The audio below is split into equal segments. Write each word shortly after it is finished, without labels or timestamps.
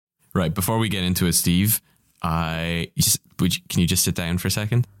Right, before we get into it, Steve, can you just sit down for a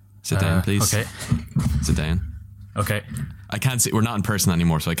second? Sit down, please. Okay. Sit down. Okay. I can't see. We're not in person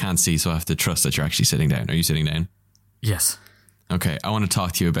anymore, so I can't see. So I have to trust that you're actually sitting down. Are you sitting down? Yes. Okay. I want to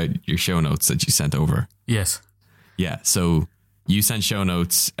talk to you about your show notes that you sent over. Yes. Yeah. So you send show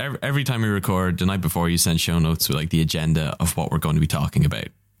notes every time we record. The night before, you send show notes with like the agenda of what we're going to be talking about,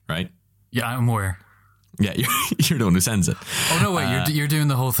 right? Yeah, I'm aware. Yeah, you're the one who sends it. Oh, no, wait, you're doing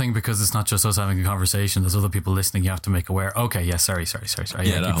the whole thing because it's not just us having a conversation. There's other people listening you have to make aware. Okay, yeah, sorry.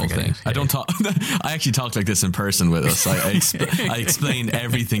 Yeah, that whole thing. I don't talk. I actually talk like this in person with us. I explain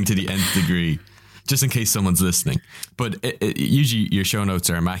everything to the nth degree, just in case someone's listening. But usually your show notes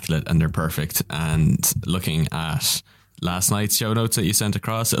are immaculate and they're perfect. And looking at last night's show notes that you sent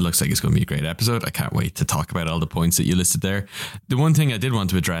across, it looks like it's going to be a great episode. I can't wait to talk about all the points that you listed there. The one thing I did want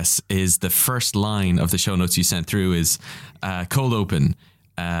to address is the first line of the show notes you sent through is cold open,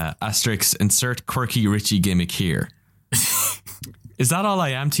 asterisk, insert quirky Richie gimmick here. Is that all I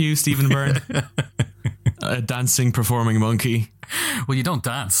am to you, Stephen Byrne? A dancing, performing monkey? Well, you don't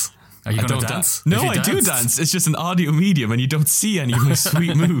dance. Are you going to dance? No, I do dance. It's just an audio medium and you don't see any of my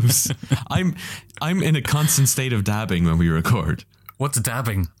sweet moves. I'm in a constant state of dabbing when we record. What's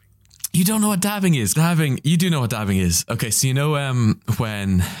dabbing? You don't know what dabbing is. You do know what dabbing is. Okay, so you know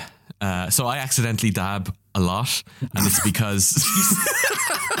when... so I accidentally dab a lot and it's because...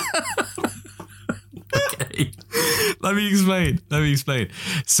 Okay. Let me explain.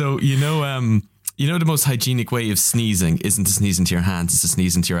 So you know the most hygienic way of sneezing isn't to sneeze into your hands, it's to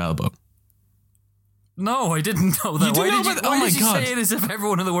sneeze into your elbow. No, I didn't know that. Why did you say it as if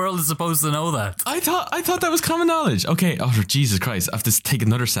everyone in the world is supposed to know that? I thought that was common knowledge. Okay. Oh, Jesus Christ. I have to take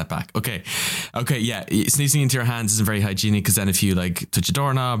another step back. Okay. Yeah. Sneezing into your hands isn't very hygienic because then if you like touch a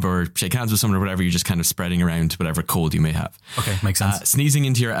doorknob or shake hands with someone or whatever, you're just kind of spreading around whatever cold you may have. Okay. Makes sense. Sneezing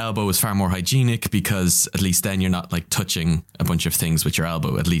into your elbow is far more hygienic because at least then you're not like touching a bunch of things with your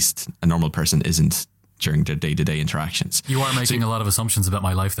elbow. At least a normal person isn't during their day-to-day interactions. You are making a lot of assumptions about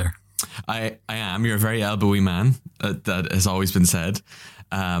my life there. I am. You're a very elbowy man. That has always been said.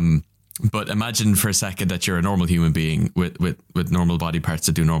 But imagine for a second that you're a normal human being with normal body parts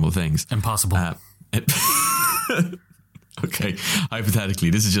to do normal things. Impossible. Okay.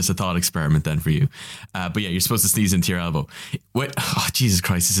 Hypothetically, this is just a thought experiment then for you. But yeah, you're supposed to sneeze into your elbow. Wait, oh, Jesus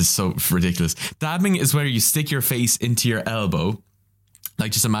Christ, this is so ridiculous. Dabbing is where you stick your face into your elbow.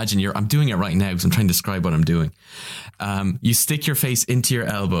 Like, just imagine I'm doing it right now because I'm trying to describe what I'm doing. You stick your face into your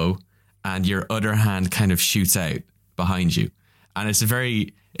elbow and your other hand kind of shoots out behind you. And it's a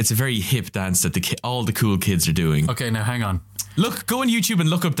very hip dance that all the cool kids are doing. Okay, now hang on. Look, go on YouTube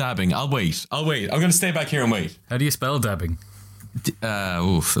and look up dabbing. I'll wait. I'm going to stay back here and wait. How do you spell dabbing?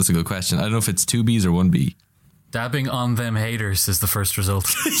 That's a good question. I don't know if it's 2 B's or 1 B. Dabbing on them haters is the first result.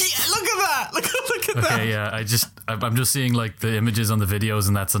 Yeah, look at that. Look at that. Okay, yeah, I'm just seeing like the images on the videos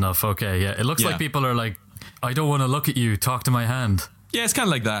and that's enough. Okay, yeah. It looks like people are like, I don't want to look at you, talk to my hand. Yeah, it's kind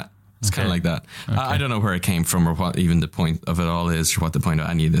of like that. It's kind of like that. Okay. I don't know where it came from or what even the point of it all is or what the point of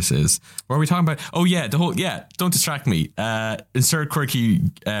any of this is. What are we talking about? Oh yeah, don't distract me. Insert quirky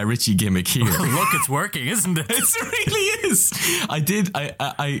Richie gimmick here. Look, it's working, isn't it? It really is.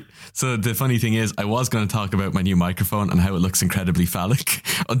 So the funny thing is I was going to talk about my new microphone and how it looks incredibly phallic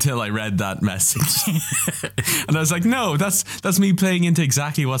until I read that message. And I was like, no, that's me playing into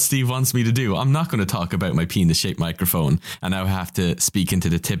exactly what Steve wants me to do. I'm not going to talk about my penis-shaped microphone and now I have to speak into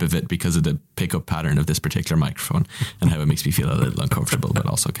the tip of it because of the pickup pattern of this particular microphone and how it makes me feel a little uncomfortable but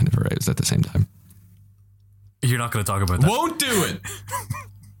also kind of aroused at the same time. You're not going to talk about that. Won't do it.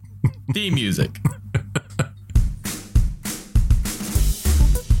 Theme music.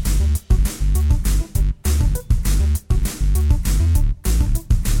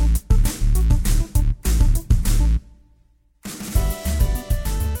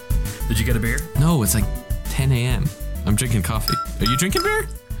 Did you get a beer? No, it's like 10 a.m. I'm drinking coffee. Are you drinking beer?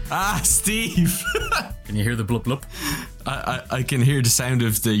 Ah, Steve. Can you hear the blup blup? I can hear the sound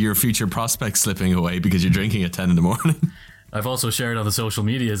of your future prospects slipping away because you're drinking at 10 in the morning. I've also shared on the social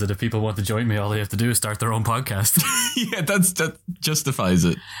medias that if people want to join me, all they have to do is start their own podcast. Yeah, that justifies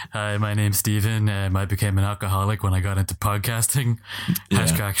it. Hi, my name's Stephen. I became an alcoholic when I got into podcasting. Yeah.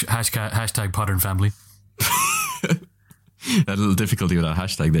 Hashtag Potter and Family. Had a little difficulty with that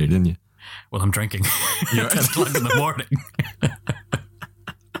hashtag there, didn't you? Well, I'm drinking. You're at 10 o'clock in the morning.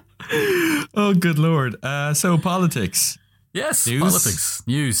 Oh, good Lord. So politics. Yes, news? Politics.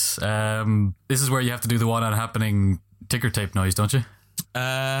 News. This is where you have to do the one on happening ticker tape noise, don't you?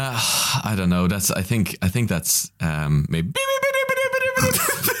 I don't know. I think that's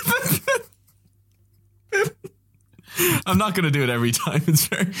I'm not going to do it every time. It's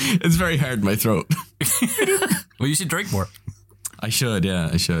very hard in my throat. Well, you should drink more. I should.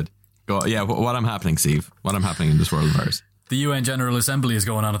 Go. Yeah. What I'm happening, Steve? What I'm happening in this world of ours? The UN General Assembly is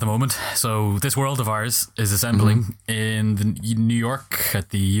going on at the moment. So this world of ours is assembling in New York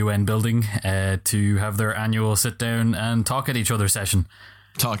at the UN building to have their annual sit down and talk at each other session.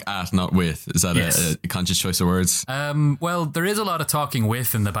 Talk at, not with. Is that a conscious choice of words? Well, there is a lot of talking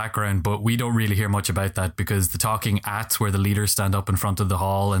with in the background, but we don't really hear much about that because the talking at, where the leaders stand up in front of the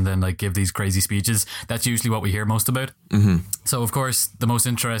hall and then like give these crazy speeches, that's usually what we hear most about. So, of course, the most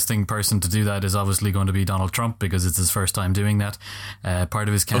interesting person to do that is obviously going to be Donald Trump because it's his first time doing that. Part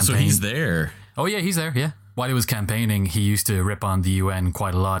of his campaign. Oh, so he's there. Oh, yeah, he's there, yeah. While he was campaigning, he used to rip on the UN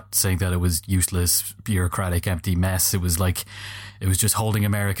quite a lot, saying that it was useless, bureaucratic, empty mess. It was just holding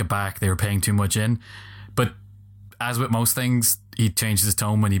America back. They were paying too much in. But as with most things, he changed his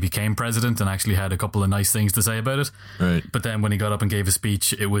tone when he became president and actually had a couple of nice things to say about it. Right. But then when he got up and gave a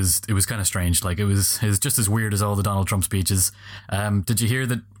speech, it was kind of strange. Like it was just as weird as all the Donald Trump speeches. Did you hear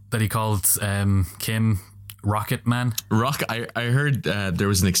that he called Kim Rocket Man? I heard there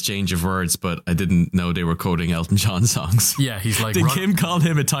was an exchange of words, but I didn't know they were quoting Elton John songs. Yeah, he's like... Did Kim call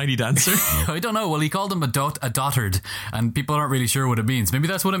him a tiny dancer? I don't know. Well, he called him a dotard, and people aren't really sure what it means. Maybe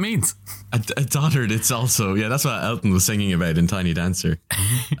that's what it means. A dotard, it's also... Yeah, that's what Elton was singing about in Tiny Dancer.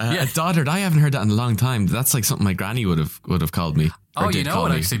 A dotard, I haven't heard that in a long time. That's like something my granny would have called me. Oh, you know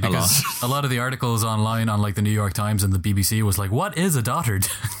what, actually, because a lot of the articles online on like the New York Times and the BBC was like, what is a dotard?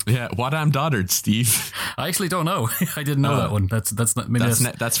 Yeah, what am dotard, Steve? I actually don't know. I didn't know that one. That's not... Maybe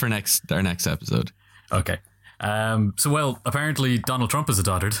that's for our next episode. Okay. So apparently Donald Trump is a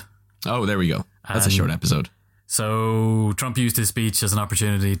dotard. Oh, there we go. That's a short episode. So Trump used his speech as an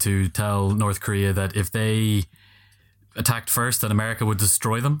opportunity to tell North Korea that if they attacked first, that America would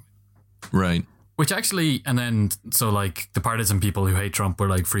destroy them. Right. Which actually, and then, so like the partisan people who hate Trump were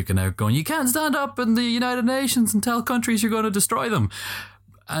like freaking out going, you can't stand up in the United Nations and tell countries you're going to destroy them.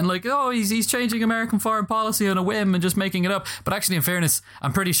 And like, oh, he's changing American foreign policy on a whim and just making it up. But actually, in fairness,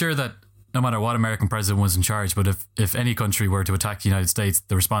 I'm pretty sure that no matter what American president was in charge, but if any country were to attack the United States,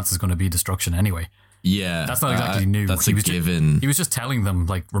 the response is going to be destruction anyway. Yeah. That's not exactly new. That's a given. He was just telling them,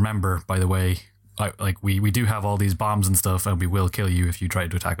 like, remember, by the way, we do have all these bombs and stuff and we will kill you if you try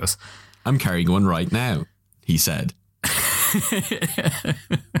to attack us. I'm carrying one right now, he said.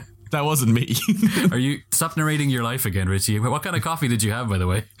 That wasn't me. Are you... Stop narrating your life again, Richie. What kind of coffee did you have, by the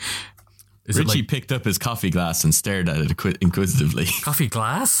way? Richie picked up his coffee glass and stared at it inquisitively. Coffee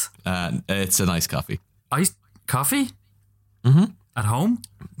glass? It's an iced coffee. Iced coffee? Mm-hmm. At home?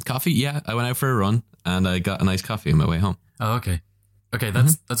 Coffee, yeah. I went out for a run and I got a nice coffee on my way home. Oh, okay. Okay,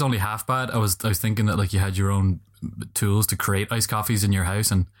 that's only half bad. I was thinking that like you had your own tools to create iced coffees in your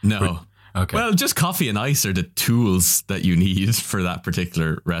house and... No. Okay. Well, just coffee and ice are the tools that you need for that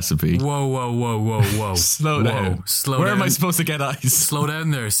particular recipe. Whoa. Slow down. Where am I supposed to get ice? Slow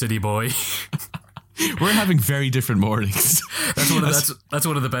down there, city boy. We're having very different mornings. That's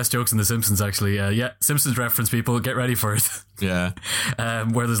one of the best jokes in The Simpsons, actually. Simpsons reference, people. Get ready for it. Yeah.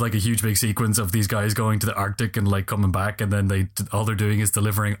 Where there's like a huge big sequence of these guys going to the Arctic and like coming back, and then all they're doing is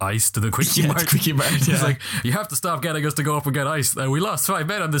delivering ice to the Quickie Mart. Quickie Mart, yeah. It's like, you have to stop getting us to go up and get ice. We lost 5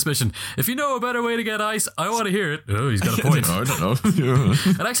 men on this mission. If you know a better way to get ice, I want to hear it. Oh, he's got a point. I don't know.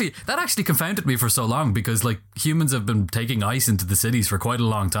 That actually confounded me for so long because like humans have been taking ice into the cities for quite a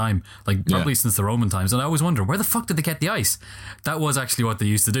long time, like probably since the Roman times. And I always wonder, where the fuck did they get the ice? That was actually what they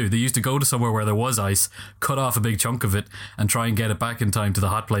used to do. They used to go to somewhere where there was ice, cut off a big chunk of it, and try and get it back in time to the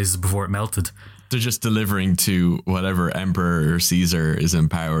hot places before it melted. They're just delivering to whatever emperor or Caesar is in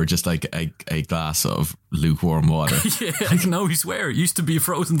power, just like a glass of lukewarm water. Yeah, no, we swear. It used to be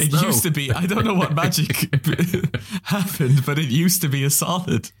frozen snow. It used to be. I don't know what magic happened, but it used to be a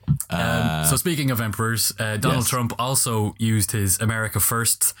solid. So speaking of emperors, Donald Trump also used his America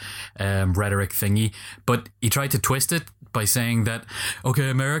First rhetoric thingy, but he tried to twist it by saying that, okay,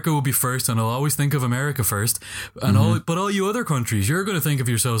 America will be first and I'll always think of America first, and but all you other countries, you're going to think of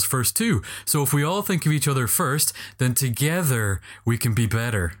yourselves first too. So if we all think of each other first, then together we can be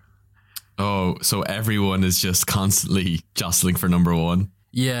better. Oh, so everyone is just constantly jostling for number one.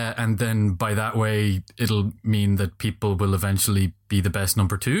 Yeah, and then by that way, it'll mean that people will eventually be the best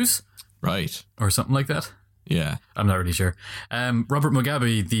number twos. Right. Or something like that. Yeah. I'm not really sure. Robert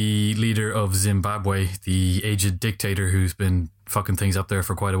Mugabe, the leader of Zimbabwe, the aged dictator who's been fucking things up there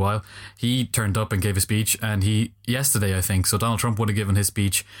for quite a while, he turned up and gave a speech, and yesterday, I think, so Donald Trump would have given his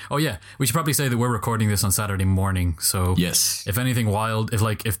speech. Oh yeah, we should probably say that we're recording this on Saturday morning, so yes, if anything wild,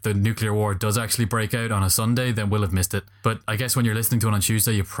 if the nuclear war does actually break out on a Sunday, then we'll have missed it. But I guess when you're listening to it on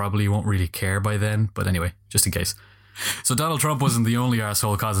Tuesday, you probably won't really care by then, but anyway, just in case. So Donald Trump wasn't the only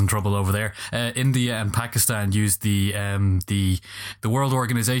arsehole causing trouble over there. India and Pakistan used the World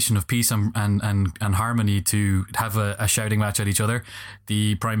Organization of Peace and Harmony to have a shouting match at each other.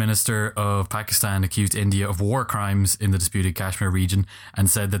 The Prime Minister of Pakistan accused India of war crimes in the disputed Kashmir region and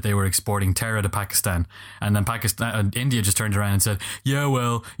said that they were exporting terror to Pakistan. And then India just turned around and said, yeah,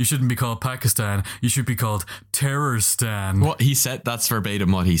 well, you shouldn't be called Pakistan. You should be called Terrorstan. What he said, that's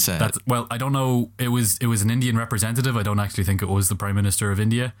verbatim what he said. Well, I don't know. It was an Indian representative. I don't actually think it was the Prime Minister of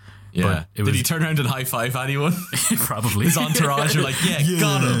India. Yeah. Did he turn around and high five anyone? Probably. His entourage are like, yeah,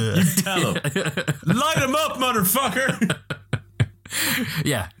 got him. You tell him. Light him up, motherfucker.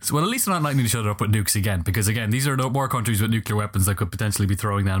 Yeah. So, well, at least they're not lighting each other up with nukes again, because again, these are more countries with nuclear weapons that could potentially be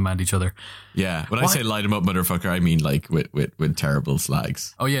throwing them at each other. Yeah. When I say light him up, motherfucker, I mean like with terrible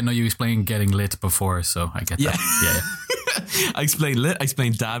slags. Oh yeah, no, you explained getting lit before, so I get that. Yeah. I explained lit, I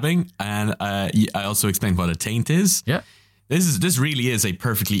explained dabbing, and I also explained what a taint is. Yeah. This really is a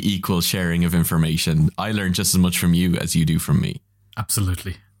perfectly equal sharing of information. I learned just as much from you as you do from me.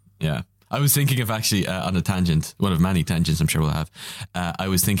 Absolutely. Yeah. I was thinking of actually on a tangent, one of many tangents I'm sure we'll have. I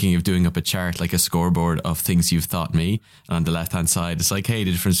was thinking of doing up a chart, like a scoreboard of things you've taught me. And on the left hand side, it's like, hey,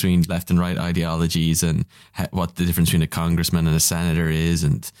 the difference between left and right ideologies and what the difference between a congressman and a senator is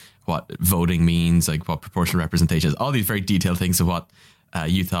and what voting means, like what proportional representation is, all these very detailed things of what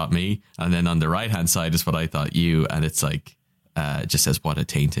you taught me. And then on the right hand side is what I thought you. And it's like, just says what a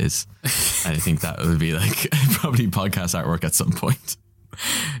taint is. And I think that would be like probably podcast artwork at some point.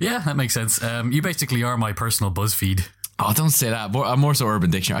 Yeah, that makes sense. You basically are my personal BuzzFeed. Oh, don't say that. I'm more so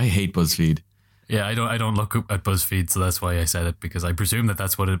Urban Dictionary. I hate BuzzFeed. Yeah, I don't look at BuzzFeed, so that's why I said it, because I presume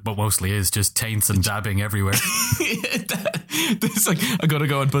that's what it mostly is, just taints and dabbing everywhere. It's like, I gotta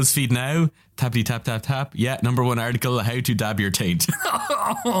go on BuzzFeed now. Tappity tap tap tap. Yeah, number one article: how to dab your taint.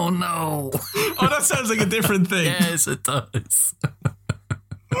 Oh no! Oh, that sounds like a different thing. Yes, it does.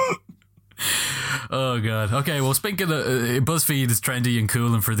 Oh god. Okay, well, speaking of BuzzFeed is trendy and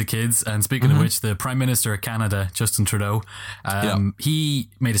cool and for the kids, and speaking of which, the Prime Minister of Canada, Justin Trudeau, he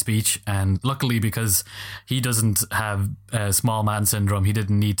made a speech, and luckily, because he doesn't have small man syndrome, he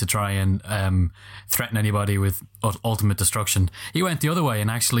didn't need to try and threaten anybody with ultimate destruction. He went the other way and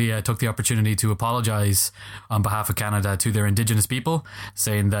actually took the opportunity to apologize on behalf of Canada to their Indigenous people,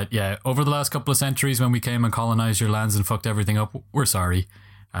 saying that, yeah, over the last couple of centuries when we came and colonized your lands and fucked everything up, we're sorry.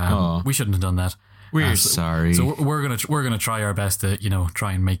 We shouldn't have done that. We're sorry. So we're gonna try our best to,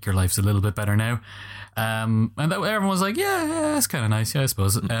 try and make your lives a little bit better now. And everyone was like, yeah, it's kind of nice, yeah, I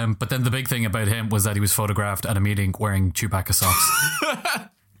suppose. But then the big thing about him was that he was photographed at a meeting wearing Chewbacca socks.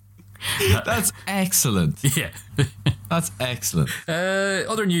 That's excellent. Yeah. That's excellent.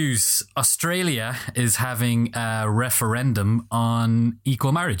 Other news. Australia is having a referendum on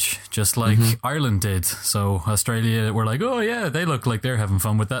equal marriage, just like Ireland did. So Australia were like, oh yeah, they look like they're having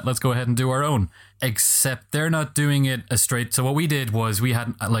fun with that. Let's go ahead and do our own. Except they're not doing it as straight. So what we did was we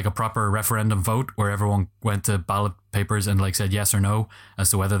had like a proper referendum vote where everyone went to ballot papers and like said yes or no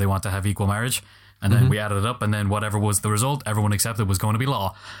as to whether they want to have equal marriage. And then we added it up, and then whatever was the result, everyone accepted was going to be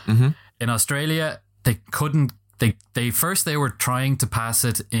law. In Australia, they couldn't. They were trying to pass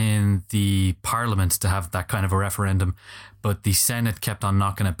it in the parliament to have that kind of a referendum, but the Senate kept on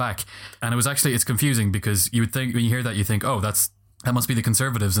knocking it back. And it's confusing because you would think, when you hear that, you think, oh, that must be the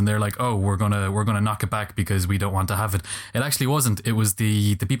Conservatives, and they're like, oh, we're gonna knock it back because we don't want to have it. It actually wasn't. It was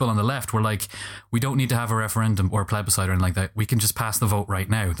the people on the left were like, we don't need to have a referendum or a plebiscite or anything like that. We can just pass the vote right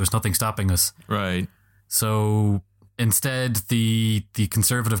now. There's nothing stopping us. Right. So instead, the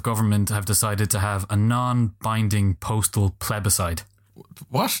Conservative government have decided to have a non-binding postal plebiscite.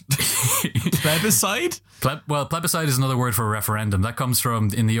 What? Plebiscite? Plebiscite is another word for a referendum. That comes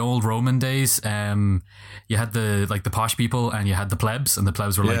from, in the old Roman days, you had the posh people and you had the plebs, and the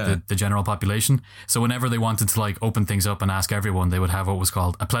plebs were like the general population. So whenever they wanted to like open things up and ask everyone, they would have what was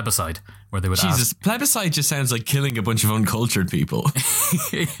called a plebiscite, where they would ask. Plebiscite just sounds like killing a bunch of uncultured people.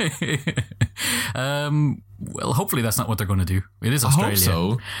 Well, hopefully that's not what they're going to do. It is Australia. I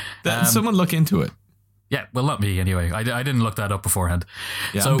hope so. Someone look into it. Yeah, well, not me anyway. I didn't look that up beforehand.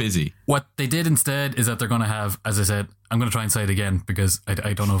 Yeah, so I'm busy. What they did instead is that they're going to have, as I said, I'm going to try and say it again because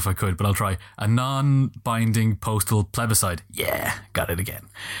I don't know if I could, but I'll try. A non-binding postal plebiscite. Yeah, got it again.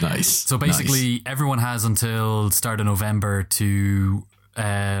 Nice. So basically, everyone has until start of November to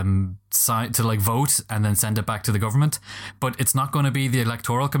sign, to like vote and then send it back to the government. But it's not going to be the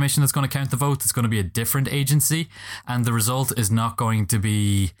Electoral Commission that's going to count the vote. It's going to be a different agency, and the result is not going to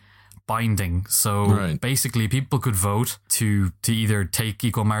be binding. So basically people could vote to either take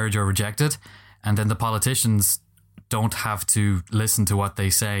equal marriage or reject it, and then the politicians don't have to listen to what they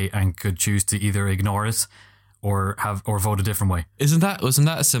say and could choose to either ignore it or vote a different way. Wasn't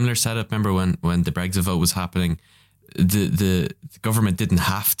that a similar setup? Remember when the Brexit vote was happening, the government didn't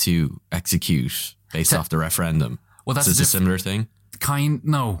have to execute based off the referendum. Well, that's a similar thing.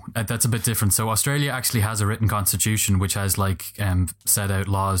 No, that's a bit different. So Australia actually has a written constitution which has set out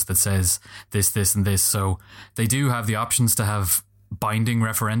laws that says this, and this. So they do have the options to have binding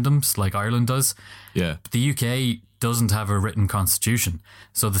referendums like Ireland does. Yeah. But the UK doesn't have a written constitution.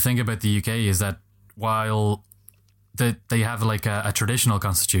 So the thing about the UK is that while they have like a traditional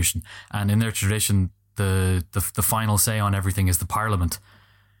constitution, and in their tradition, the final say on everything is the Parliament.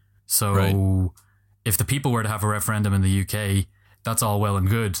 So right. If the people were to have a referendum in the UK, that's all well and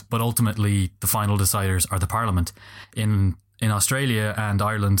good, but ultimately the final deciders are the Parliament. In Australia and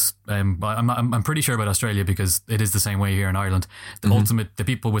Ireland, I'm pretty sure about Australia because it is the same way here in Ireland. The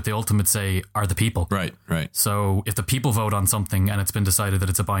people with the ultimate say are the people. Right. So if the people vote on something and it's been decided that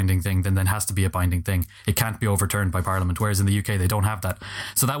it's a binding thing, then it has to be a binding thing. It can't be overturned by Parliament. Whereas in the UK, they don't have that.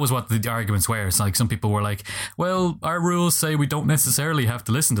 So that was what the arguments were. It's like some people were like, well, our rules say we don't necessarily have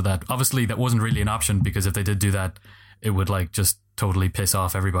to listen to that. Obviously, that wasn't really an option because if they did do that, it would like just totally piss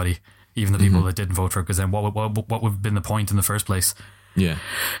off everybody. Even the people that didn't vote for it, because then what would have been the point in the first place? Yeah.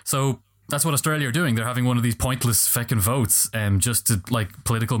 So that's what Australia are doing. They're having one of these pointless feckin' votes, just to like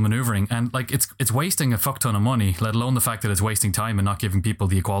political maneuvering, and like it's wasting a fuck ton of money. Let alone the fact that it's wasting time and not giving people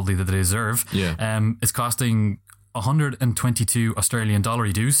the equality that they deserve. Yeah. It's costing 122 Australian dollar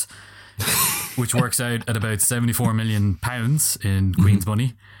dues, which works out at about £74 million in Queen's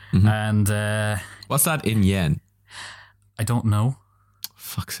money. And what's that in yen? I don't know.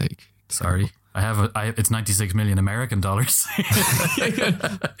 Fuck's sake. Sorry. It's 96 million American dollars.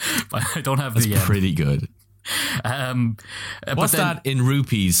 But I don't have That's the yen. Pretty good. What's that in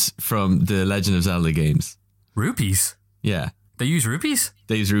rupees from the Legend of Zelda games? Rupees? Yeah. They use rupees?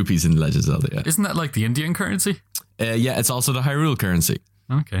 They use rupees in Legend of Zelda, yeah. Isn't that like the Indian currency? Yeah, it's also the Hyrule currency.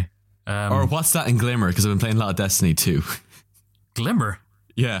 Okay. Or what's that in Glimmer? Because I've been playing a lot of Destiny 2. Glimmer?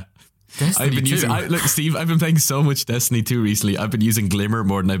 Yeah. Destiny 2? Look, Steve, I've been playing so much Destiny 2 recently. I've been using Glimmer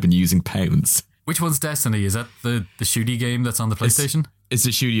more than I've been using pounds. Which one's Destiny? Is that the shooty game that's on the PlayStation? It's the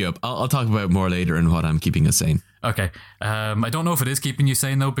shooty up. I'll talk about it more later and what I'm keeping us sane. Okay. I don't know if it is keeping you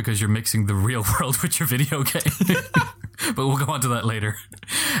sane, though, because you're mixing the real world with your video game. But we'll go on to that later.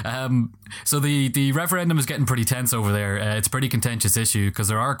 So the referendum is getting pretty tense over there. It's a pretty contentious issue because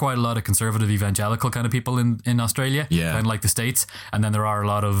there are quite a lot of conservative evangelical kind of people in Australia, kind of like the States. And then there are a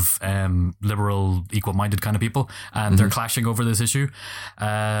lot of liberal, equal-minded kind of people. And they're clashing over this issue.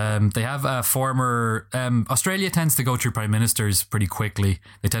 They have a former... Australia tends to go through prime ministers pretty quickly.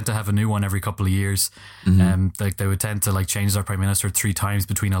 They tend to have a new one every couple of years. They would tend to like change their prime minister 3 times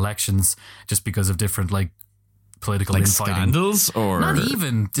between elections just because of different like political infighting. Scandals, or not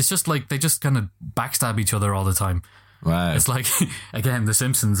even. It's just like they just kind of backstab each other all the time. Wow. It's like, again, the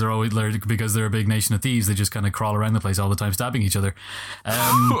Simpsons are always, because they're a big nation of thieves, they just kind of crawl around the place all the time stabbing each other.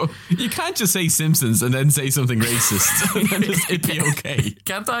 You can't just say Simpsons and then say something racist and it'd be okay.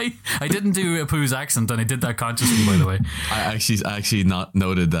 Can't I? I didn't do Apu's accent and I did that consciously, by the way. I actually not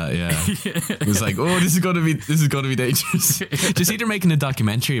noted that, yeah. It was like, oh, this is going to be dangerous. Just either making a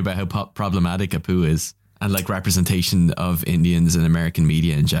documentary about how problematic Apu is and like representation of Indians in American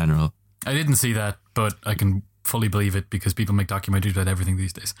media in general. I didn't see that, but I can fully believe it because people make documentaries about everything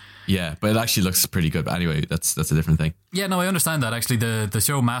these days. Yeah, but it actually looks pretty good. But anyway, that's a different thing. Yeah, no, I understand that. Actually, the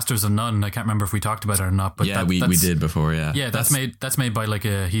show Masters of None, I can't remember if we talked about it or not. But yeah, we did before. Yeah, yeah, that's made by like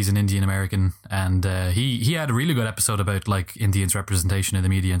he's an Indian American, and he had a really good episode about like Indians' representation in the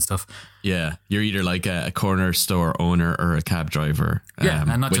media and stuff. Yeah, you're either like a corner store owner or a cab driver. Yeah,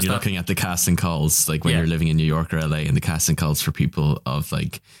 and not when just you're looking at the casting calls, like when you're living in New York or LA, and the casting calls for people of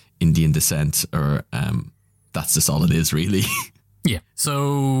like Indian descent or that's just all it is, really. Yeah.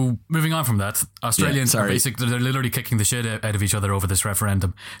 So moving on from that, Australians are basically, they're literally kicking the shit out of each other over this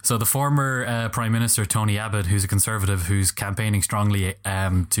referendum. So the former Prime Minister, Tony Abbott, who's a conservative, who's campaigning strongly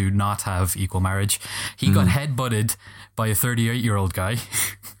to not have equal marriage, he got headbutted by a 38-year-old guy.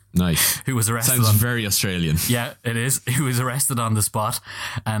 Nice. Who was arrested. Sounds very Australian. Yeah, it is. Who was arrested on the spot.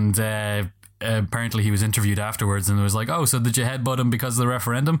 And apparently he was interviewed afterwards and it was like, oh, so did you headbutt him because of the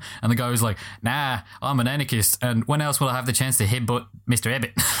referendum? And the guy was like, nah, I'm an anarchist, and when else will I have the chance to headbutt Mr.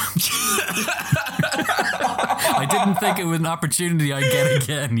 Abbott? I didn't think it was an opportunity I'd get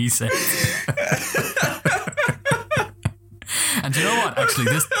again, he said. And you know what, actually,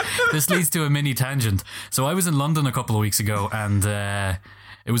 this leads to a mini tangent. So I was in London a couple of weeks ago, and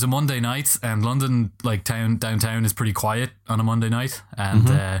it was a Monday night, and London, like downtown, is pretty quiet on a Monday night,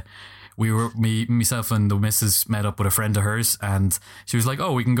 and myself and the missus met up with a friend of hers, and she was like,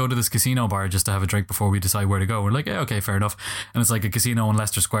 "Oh, we can go to this casino bar just to have a drink before we decide where to go." We're like, "Yeah, okay, fair enough." And it's like a casino in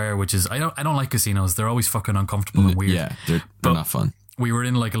Leicester Square, which is I don't like casinos. They're always fucking uncomfortable and weird. Yeah, they're not fun. We were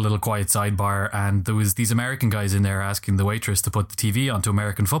in like a little quiet sidebar, and there was these American guys in there asking the waitress to put the TV onto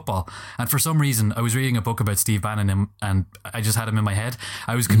American football. And for some reason, I was reading a book about Steve Bannon, and I just had him in my head.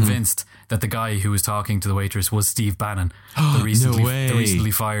 I was convinced that the guy who was talking to the waitress was Steve Bannon, the recently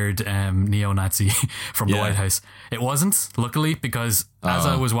fired neo-Nazi from the White House. It wasn't, luckily, because as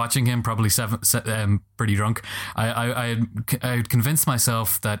I was watching him, probably pretty drunk, I had convinced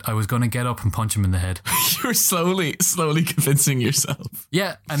myself that I was going to get up and punch him in the head. You were slowly convincing yourself.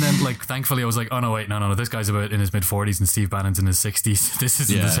 Yeah, and then like thankfully I was like, oh no, wait, no, this guy's about in his mid-40s and Steve Bannon's in his 60s. This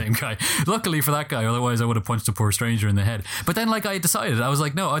isn't the same guy. Luckily for that guy, otherwise I would have punched a poor stranger in the head. But then like I decided, I was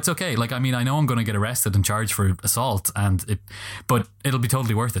like, no, it's okay. Like, I mean, I know I'm going to get arrested and charged for assault, but it'll be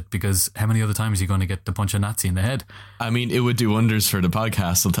totally worth it, because how many other times are you going to get to punch a Nazi in the head? I mean, it would do wonders for the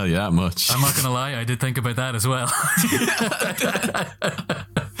podcast, I'll tell you that much. I'm not going to lie, I did think about that as well.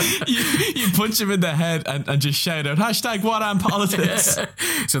 you punch him in the head and just shout out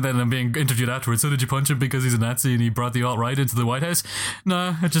 #WhatOnPolitics. So then I'm being interviewed afterwards. So did you punch him because he's a Nazi and he brought the alt-right into the White House?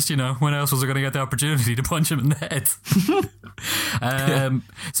 No, I just, when else was I going to get the opportunity to punch him in the head?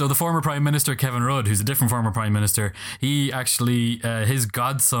 So the former Prime Minister Kevin Rudd, who's a different former Prime Minister, he actually, his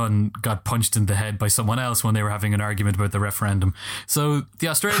godson got punched in the head by someone else when they were having an argument about the referendum. So the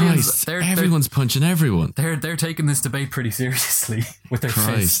Australians, everyone's punching everyone. They're taking this debate pretty seriously with their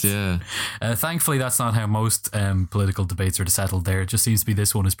fists. Yeah. Thankfully, that's not how most political debates are settled there. It just seems to be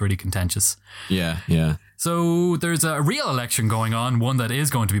this one is pretty contentious. Yeah. So there's a real election going on, one that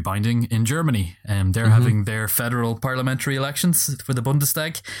is going to be binding in Germany. They're having their federal parliamentary elections for the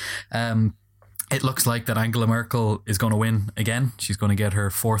Bundestag. It looks like that Angela Merkel is going to win again. She's going to get her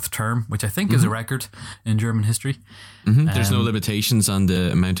 4th term, which I think is a record in German history. There's no limitations on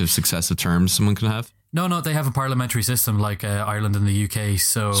the amount of successive terms someone can have? No, they have a parliamentary system like Ireland and the UK.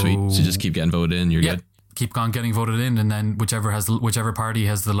 So sweet. So just keep getting voted in, you're good. Keep on getting voted in, and then whichever party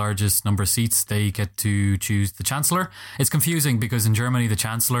has the largest number of seats, they get to choose the Chancellor. It's confusing because in Germany the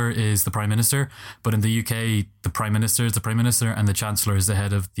Chancellor is the Prime Minister, but in the UK the Prime Minister is the Prime Minister and the Chancellor is the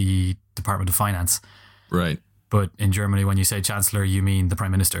head of the Department of Finance. Right. But in Germany, when you say Chancellor, you mean the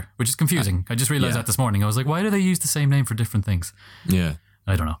Prime Minister, which is confusing. I just realised that this morning. I was like, why do they use the same name for different things? Yeah.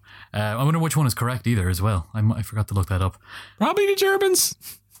 I don't know. I wonder which one is correct either as well. I forgot to look that up. Probably the Germans.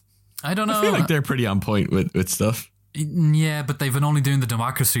 I don't know. I feel like they're pretty on point with stuff. Yeah, but they've been only doing the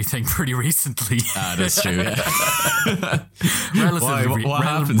democracy thing pretty recently. That's true, yeah. Relatively. What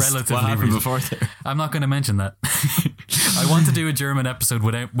happened before there? I'm not going to mention that. I want to do a German episode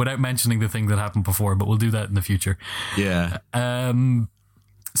without mentioning the thing that happened before, but we'll do that in the future. Yeah.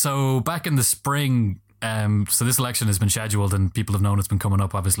 So back in the spring, so this election has been scheduled and people have known it's been coming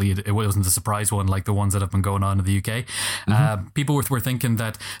up. Obviously, it wasn't a surprise one like the ones that have been going on in the UK. People were thinking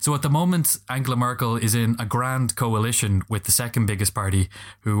that, so at the moment, Angela Merkel is in a grand coalition with the second biggest party,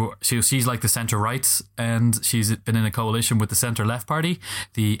 she's like the centre-right, and she's been in a coalition with the centre-left party,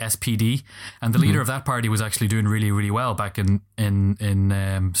 the SPD, and the leader of that party was actually doing really, really well back in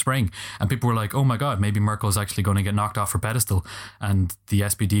spring. And people were like, oh my God, maybe Merkel's actually going to get knocked off her pedestal and the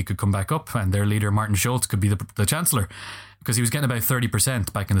SPD could come back up and their leader, Martin Schulz, could be the Chancellor, because he was getting about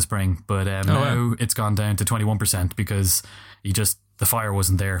 30% back in the spring, but now it's gone down to 21% because the fire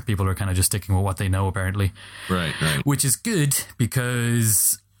wasn't there. People are kind of just sticking with what they know, apparently. Right. Which is good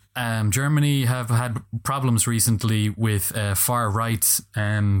because Germany have had problems recently with far right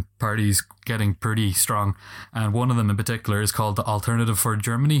parties getting pretty strong, and one of them in particular is called the Alternative for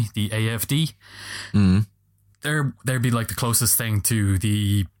Germany, the AfD. They'd be like the closest thing to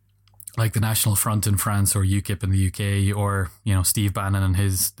the National Front in France or UKIP in the UK, or Steve Bannon and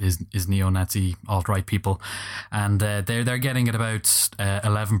his neo-Nazi alt-right people, and they're getting at about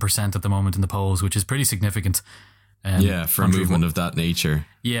 11% at the moment in the polls, which is pretty significant. For a movement of that nature.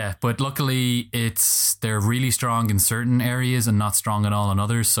 Yeah, but luckily they're really strong in certain areas and not strong at all in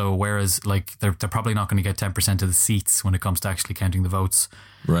others. So whereas they're probably not going to get 10% of the seats when it comes to actually counting the votes.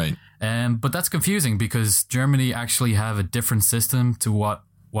 Right. But that's confusing because Germany actually have a different system to what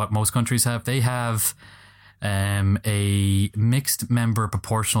most countries have. They have a mixed member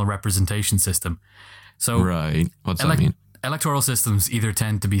proportional representation system. So right. What's that mean? Electoral systems either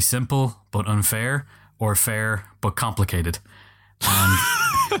tend to be simple but unfair, or fair but complicated.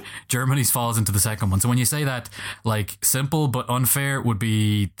 And Germany's falls into the second one. So when you say that, simple but unfair would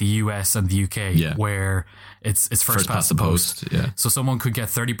be the US and the UK, where it's first past the post. Yeah. So someone could get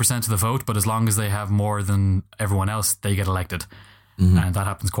 30% of the vote, but as long as they have more than everyone else, they get elected. And that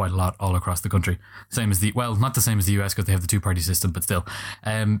happens quite a lot all across the country. Same as not the same as the US because they have the two-party system, but still.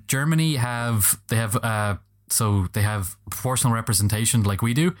 Germany they have proportional representation like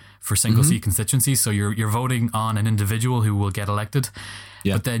we do for single seat constituencies. So you're voting on an individual who will get elected.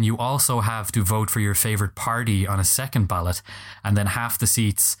 Yeah. But then you also have to vote for your favorite party on a second ballot, and then half the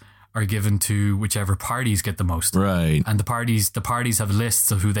seats are given to whichever parties get the most. Right. And the parties have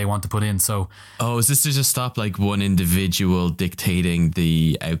lists of who they want to put in. So, is this to just stop like one individual dictating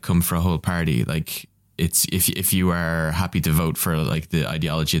the outcome for a whole party? Like, it's if you are happy to vote for like the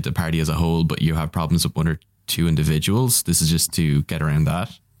ideology of the party as a whole, but you have problems with one or two individuals, this is just to get around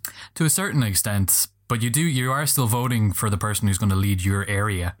that? To a certain extent, but you are still voting for the person who's going to lead your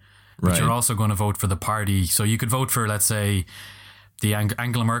area. But you're also going to vote for the party. So you could vote for, let's say, the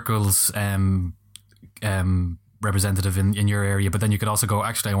Angela Merkel's representative in your area, but then you could also go,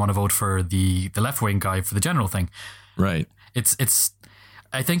 actually, I want to vote for the left wing guy for the general thing. Right.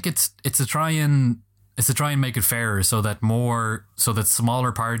 I think it's to try and make it fairer so that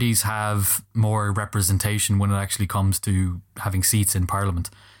smaller parties have more representation when it actually comes to having seats in Parliament.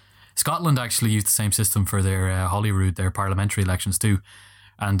 Scotland actually used the same system for their Holyrood, their parliamentary elections too.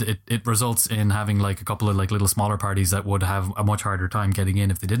 And it results in having like a couple of like little smaller parties that would have a much harder time getting in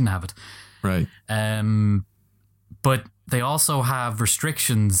if they didn't have it. Right. But they also have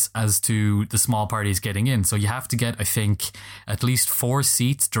restrictions as to the small parties getting in. So you have to get, I think, at least 4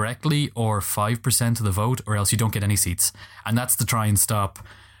 seats directly or 5% of the vote, or else you don't get any seats. And that's to try and stop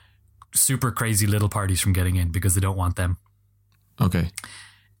super crazy little parties from getting in because they don't want them. Okay.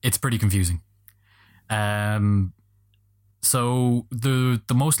 It's pretty confusing. So the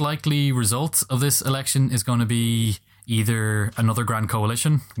most likely result of this election is going to be either another grand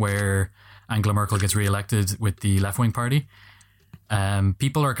coalition where Angela Merkel gets re-elected with the left-wing party.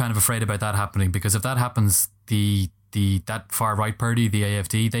 People are kind of afraid about that happening because if that happens, that far-right party, the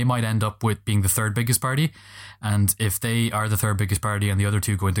AfD, they might end up with being the third biggest party. And if they are the third biggest party and the other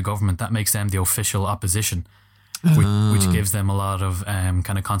two go into government, that makes them the official opposition. Which gives them a lot of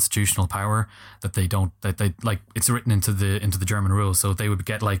kind of constitutional power that they like. It's written into the German rules, so they would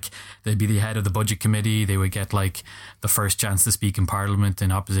get like they'd be the head of the budget committee. They would get like the first chance to speak in Parliament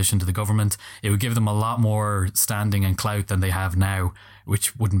in opposition to the government. It would give them a lot more standing and clout than they have now,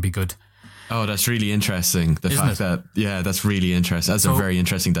 which wouldn't be good. Oh, that's really interesting. That's really interesting. That's a very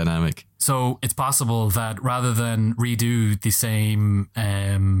interesting dynamic. So it's possible that rather than redo the same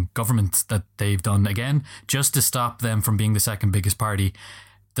government that they've done again, just to stop them from being the second biggest party,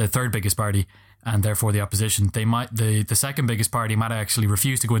 the third biggest party, and therefore the opposition, the second biggest party might actually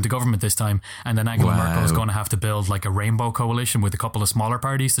refuse to go into government this time, and then Angela Merkel is going to have to build like a rainbow coalition with a couple of smaller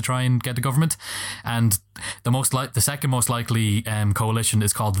parties to try and get the government. And the second most likely coalition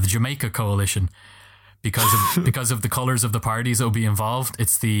is called the Jamaica Coalition. Because of the colours of the parties that will be involved.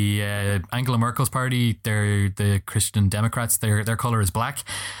 It's the Angela Merkel's party, they're the Christian Democrats, their colour is black.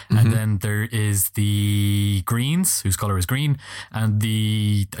 And then there is the Greens, whose colour is green, and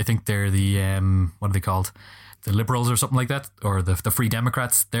I think they're the what are they called? The Liberals or something like that, or the Free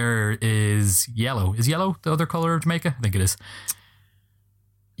Democrats. There is yellow. Is yellow the other colour of Jamaica? I think it is.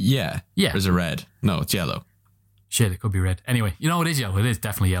 Yeah. There's a red. No, it's yellow. Shit, it could be red. Anyway, it is yellow. It is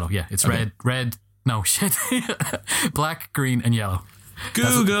definitely yellow. Yeah, it's okay. Red. No, shit. Black, green, and yellow.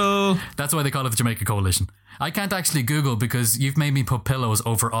 Google. That's why they call it the Jamaica Coalition. I can't actually Google because you've made me put pillows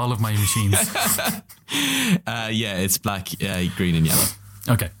over all of my machines. It's black, green, and yellow.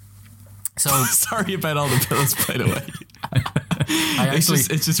 Okay. So sorry about all the pillows, by the way.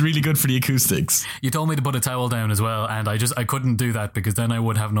 It's just really good for the acoustics. You told me to put a towel down as well, and I couldn't do that because then I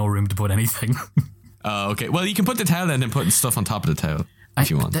would have no room to put anything. Oh, okay. Well, you can put the towel down and put stuff on top of the towel. If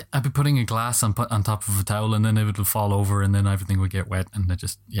you want. I'd be putting a glass on top of a towel and then it would fall over and then everything would get wet and I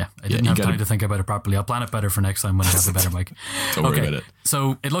didn't have time to think about it properly. I'll plan it better for next time when I have a better mic. Don't worry about it.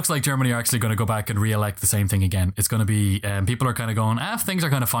 So it looks like Germany are actually going to go back and re-elect the same thing again. It's going to be, people are kind of going, things are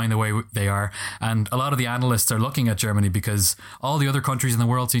kind of fine the way they are. And a lot of the analysts are looking at Germany because all the other countries in the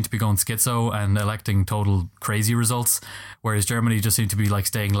world seem to be going schizo and electing total crazy results, whereas Germany just seem to be like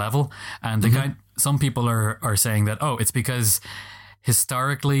staying level. And some people are saying that, it's because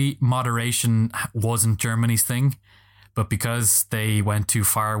historically, moderation wasn't Germany's thing, but because they went too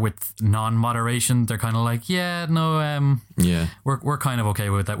far with non-moderation, they're kind of like, we're kind of okay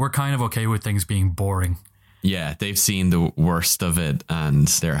with that. We're kind of okay with things being boring. Yeah, they've seen the worst of it, and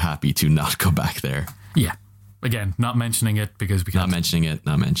they're happy to not go back there. Yeah. Again, not mentioning it because we can't. Not mentioning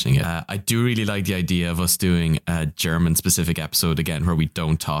it. I do really like the idea of us doing a German-specific episode again, where we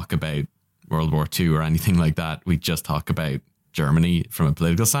don't talk about World War II or anything like that. We just talk about Germany from a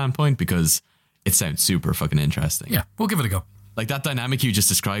political standpoint because it sounds super fucking interesting. Yeah, we'll give it a go. like that dynamic you just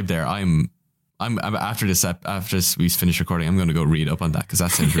described there. I'm after we finish recording, I'm going to go read up on that because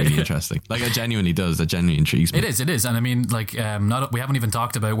that sounds really interesting. Like it genuinely does. That genuinely intrigues me. It is. And I mean, like, we haven't even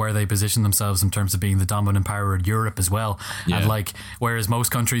talked about where they position themselves in terms of being the dominant power in Europe as well. Yeah. And like, whereas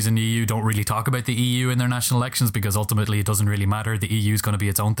most countries in the EU don't really talk about the EU in their national elections because ultimately it doesn't really matter. The EU is going to be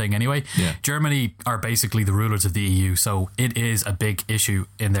its own thing anyway. Yeah. Germany are basically the rulers of the EU. So it is a big issue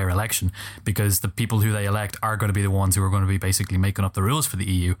in their election because the people who they elect are going to be the ones who are going to be basically making up the rules for the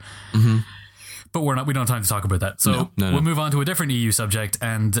EU. Mm-hmm. But we don't have time to talk about that. So we'll move on to a different EU subject.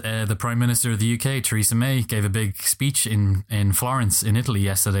 And the Prime Minister of the UK, Theresa May, gave a big speech in Florence in Italy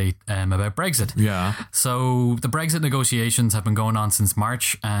yesterday about Brexit. Yeah. So the Brexit negotiations have been going on since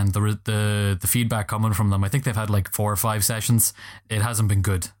March, and the feedback coming from them, I think they've had like 4 or 5 sessions. It hasn't been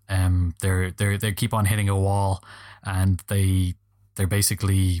good. They keep on hitting a wall, and they're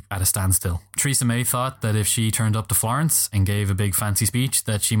basically at a standstill. Theresa May thought that if she turned up to Florence and gave a big fancy speech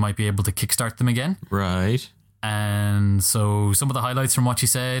that she might be able to kickstart them again. Right. And so some of the highlights from what she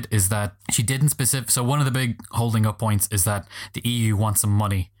said is that she didn't so one of the big holding up points is that the EU wants some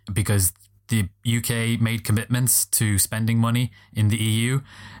money because the UK made commitments to spending money in the EU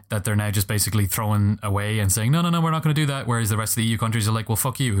that they're now just basically throwing away and saying, no, we're not going to do that. Whereas the rest of the EU countries are like, well,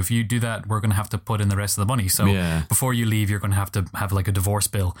 fuck you. If you do that, we're going to have to put in the rest of the money. So before you leave, you're going to have like a divorce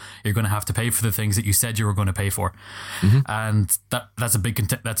bill. You're going to have to pay for the things that you said you were going to pay for. Mm-hmm. And that's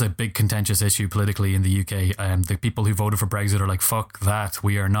a big contentious issue politically in the UK. And the people who voted for Brexit are like, fuck that.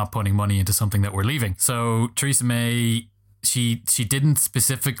 We are not putting money into something that we're leaving. So Theresa May, she didn't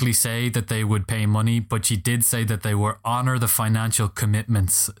specifically say that they would pay money, but she did say that they would honour the financial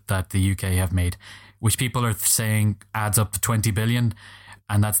commitments that the UK have made, which people are saying adds up to 20 billion.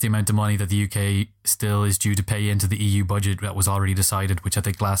 And that's the amount of money that the UK still is due to pay into the EU budget that was already decided, which I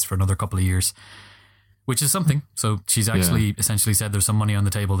think lasts for another couple of years, which is something. So she's actually essentially said there's some money on the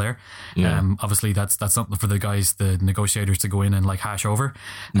table there. Yeah. Obviously, that's something for the negotiators to go in and like hash over.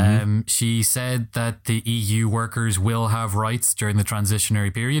 Mm-hmm. She said that the EU workers will have rights during the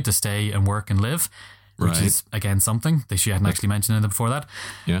transitionary period to stay and work and live, which is, again, something that she hadn't actually mentioned it before that.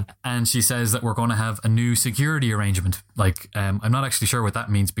 Yeah. And she says that we're going to have a new security arrangement. Like, I'm not actually sure what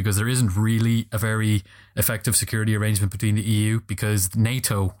that means because there isn't really a very effective security arrangement between the EU because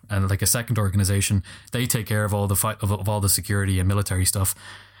NATO and like a second organization, they take care of all the of all the security and military stuff.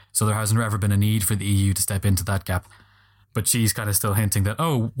 So there hasn't ever been a need for the EU to step into that gap. But she's kind of still hinting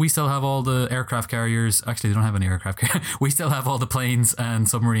that, we still have all the aircraft carriers. Actually, they don't have any aircraft carriers. We still have all the planes and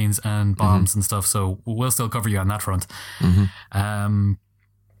submarines and bombs and stuff. So we'll still cover you on that front. Mm-hmm.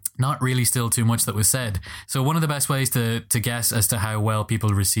 Not really still too much that was said. So one of the best ways to guess as to how well people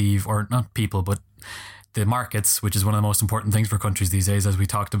receive, or not people, but the markets, which is one of the most important things for countries these days, as we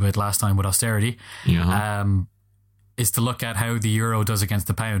talked about last time with austerity, is to look at how the euro does against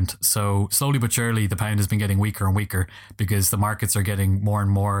the pound. So slowly but surely, the pound has been getting weaker and weaker because the markets are getting more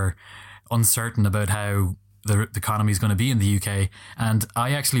and more uncertain about how the economy is going to be in the UK. And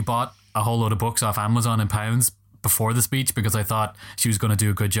I actually bought a whole load of books off Amazon in pounds before the speech because I thought she was going to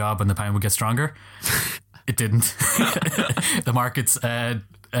do a good job and the pound would get stronger. It didn't. The markets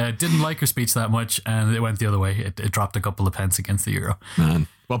didn't like her speech that much and it went the other way. It dropped a couple of pence against the euro. Man,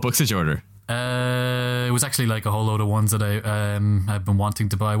 what books did you order? It was actually like a whole load of ones that I've been wanting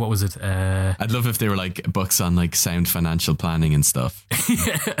to buy. What was it? I'd love if they were like books on like sound financial planning and stuff.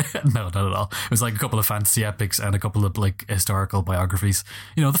 No, not at all. It was like a couple of fantasy epics and a couple of like historical biographies.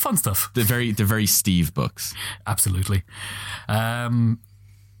 You know, the fun stuff. The very Steve books. Absolutely.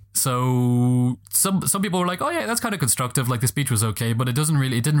 So some people were like, oh yeah, that's kind of constructive. Like the speech was okay, but it didn't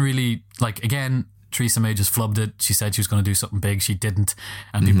really like, again, Theresa May just flubbed it. She said she was going to do something big. She didn't.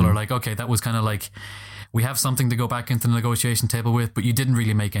 And people are like, okay, that was kind of like, we have something to go back into the negotiation table with, but you didn't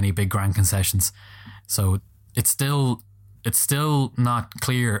really make any big grand concessions. So it's still not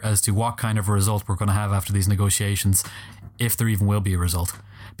clear as to what kind of a result we're going to have after these negotiations, if there even will be a result.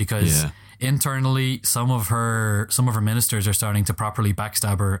 Because internally, some of her ministers are starting to properly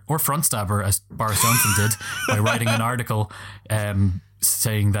backstab her or front stab her, as Boris Johnson did, by writing an article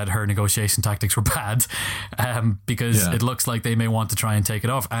saying that her negotiation tactics were bad, because it looks like they may want to try and take it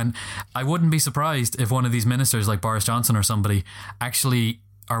off. And I wouldn't be surprised if one of these ministers, like Boris Johnson or somebody, actually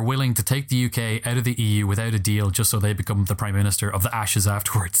are willing to take the UK out of the EU without a deal just so they become the Prime Minister of the ashes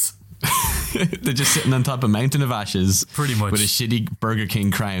afterwards. They're just sitting on top of a mountain of ashes, pretty much, with a shitty Burger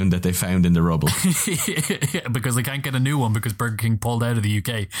King crown that they found in the rubble. Because they can't get a new one because Burger King pulled out of the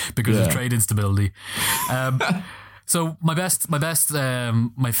UK because of trade instability. So my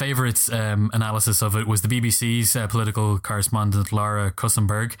favorite analysis of it was the BBC's political correspondent Laura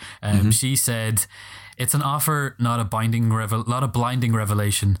Kussenberg. She said, "It's an offer, not a blinding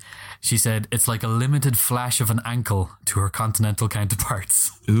revelation." She said, "It's like a limited flash of an ankle to her continental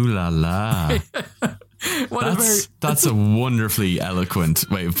counterparts." Ooh la la. That's a wonderfully eloquent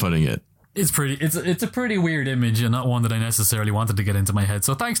way of putting it. It's a pretty weird image, and not one that I necessarily wanted to get into my head.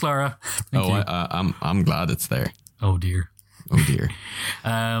 So thanks, Laura. Thank you. I'm glad it's there. Oh dear.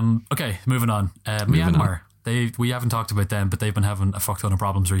 Okay, moving on. Myanmar. We haven't talked about them, but they've been having a fuck ton of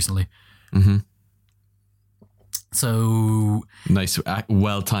problems recently. Mm-hmm. So nice,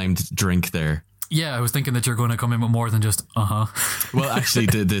 well-timed drink there. Yeah, I was thinking that you're going to come in with more than just Well, actually,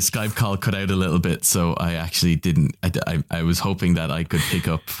 the Skype call cut out a little bit, so I actually didn't. I was hoping that I could pick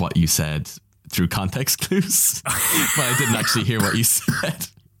up what you said through context clues, but I didn't actually hear what you said.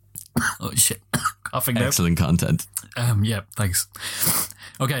 Oh shit! Coughing now. Excellent content. Yeah, thanks.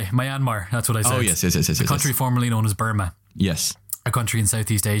 Okay, Myanmar. That's what I said. Oh yes. The country formerly known as Burma. Yes. A country in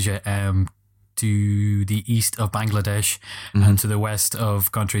Southeast Asia. To the east of Bangladesh and to the west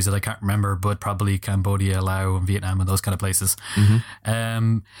of countries that I can't remember, but probably Cambodia, Laos, and Vietnam, and those kind of places.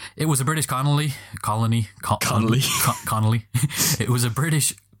 It was a British colony. It was a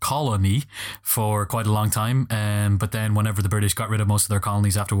British colony for quite a long time, but then whenever the British got rid of most of their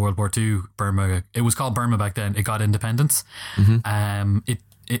colonies after World War II, Burma, it was called Burma back then, it got independence.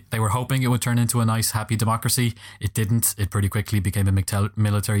 They were hoping it would turn into a nice, happy democracy. It didn't. It pretty quickly became a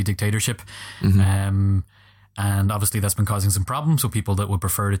military dictatorship. And obviously that's been causing some problems with people that would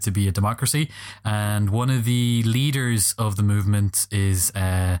prefer it to be a democracy. And one of the leaders of the movement is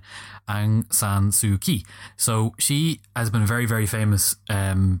Aung San Suu Kyi. So she has been very, very famous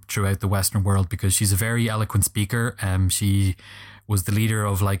throughout the Western world because she's a very eloquent speaker. She was the leader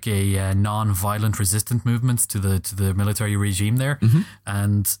of like a non-violent resistant movement to the military regime there,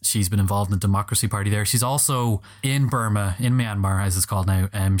 and she's been involved in the Democracy Party there. She's also in Burma, in Myanmar as it's called now.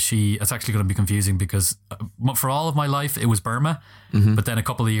 It's actually going to be confusing because for all of my life it was Burma, but then a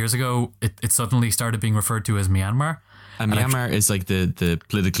couple of years ago it suddenly started being referred to as Myanmar. And Myanmar is like the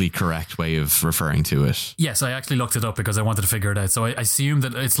politically correct way of referring to it. Yes, I actually looked it up because I wanted to figure it out. So I assume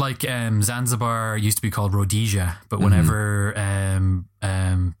that it's like Zanzibar used to be called Rhodesia, but whenever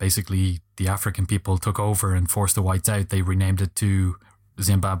basically the African people took over and forced the whites out, they renamed it to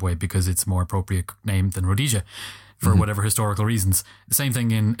Zimbabwe because it's a more appropriate name than Rhodesia for whatever historical reasons. The same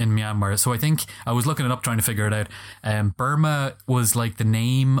thing in Myanmar. So I think I was looking it up trying to figure it out. Burma was like the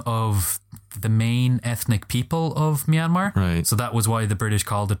name of the main ethnic people of Myanmar. Right. So that was why the British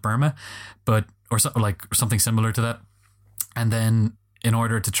called it Burma, or something similar to that. And then in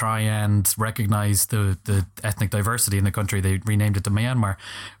order to try and recognize the ethnic diversity in the country, they renamed it to Myanmar,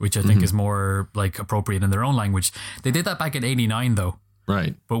 which I think is more like appropriate in their own language. They did that back in 1989 though.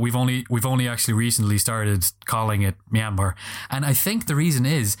 Right. But we've only actually recently started calling it Myanmar. And I think the reason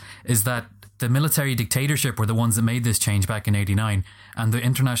is that the military dictatorship were the ones that made this change back in 1989, and the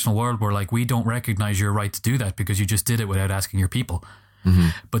international world were like, we don't recognize your right to do that because you just did it without asking your people.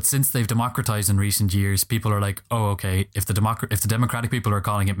 But since they've democratized in recent years, people are like, oh, okay, if the democratic people are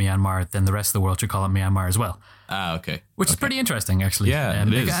calling it Myanmar, then the rest of the world should call it Myanmar as well. Ah, okay. Which is pretty interesting, actually. Yeah,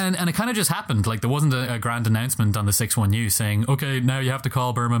 it is. And it kind of just happened. Like, there wasn't a grand announcement on the 6-1 News saying, okay, now you have to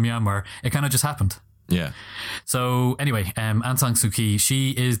call Burma Myanmar. It kind of just happened. Yeah. So anyway, Aung San Suu Kyi,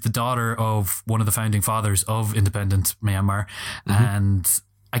 she is the daughter of one of the founding fathers of independent Myanmar, and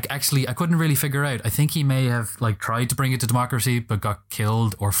I couldn't really figure out. I think he may have like tried to bring it to democracy, but got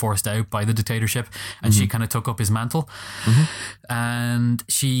killed or forced out by the dictatorship, and she kind of took up his mantle. And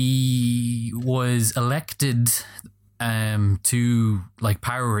she was elected to like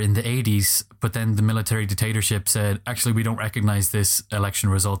power in the 80s, but then the military dictatorship said, actually, we don't recognize this election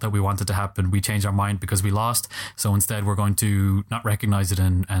result that we wanted to happen. We changed our mind because we lost. So instead, we're going to not recognize it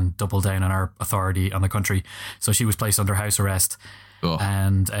and double down on our authority on the country. So she was placed under house arrest. Oh.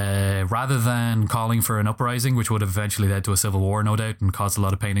 And rather than calling for an uprising, which would have eventually led to a civil war, no doubt, and caused a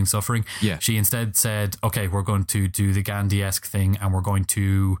lot of pain and suffering, she instead said, okay, we're going to do the Gandhi-esque thing, and we're going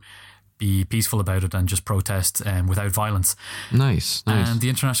to be peaceful about it and just protest without violence. Nice. And the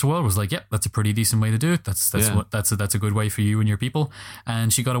international world was like, yep, that's a pretty decent way to do it. That's a good way for you and your people.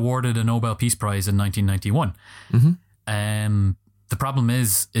 And she got awarded a Nobel Peace Prize in 1991. The problem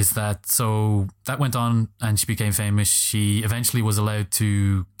is that, so that went on and she became famous. She eventually was allowed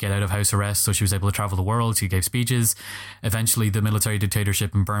to get out of house arrest, so she was able to travel the world. She gave speeches. Eventually, the military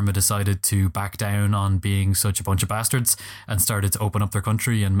dictatorship in Burma decided to back down on being such a bunch of bastards and started to open up their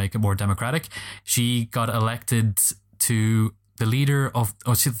country and make it more democratic. She got elected to the leader of.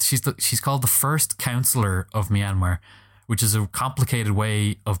 Oh, she's called the first counselor of Myanmar, which is a complicated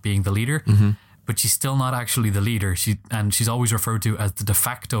way of being the leader. But she's still not actually the leader. She's always referred to as the de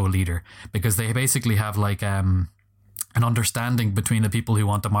facto leader, because they basically have like an understanding between the people who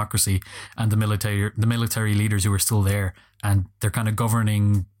want democracy and the military leaders who are still there, and they're kind of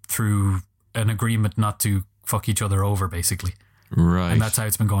governing through an agreement not to fuck each other over, basically. Right. And that's how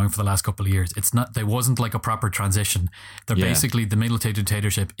it's been going for the last couple of years. There wasn't like a proper transition. They're basically, the military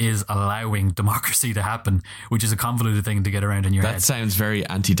dictatorship is allowing democracy to happen, which is a convoluted thing to get around in your head. That sounds very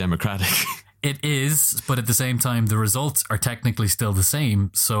anti-democratic. It is, but at the same time, the results are technically still the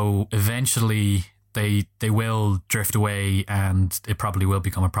same. So eventually they will drift away and it probably will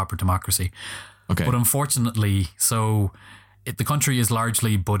become a proper democracy. Okay. But unfortunately, the country is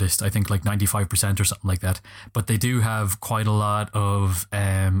largely Buddhist, I think like 95% or something like that. But they do have quite a lot of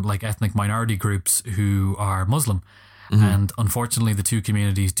like ethnic minority groups who are Muslim. And unfortunately, the two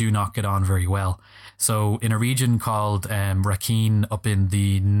communities do not get on very well. So in a region called Rakhine up in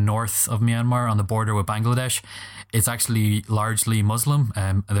the north of Myanmar on the border with Bangladesh, it's actually largely Muslim.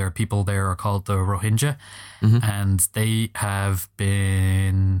 There are people there are called the Rohingya, and they have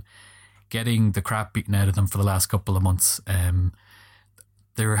been getting the crap beaten out of them for the last couple of months.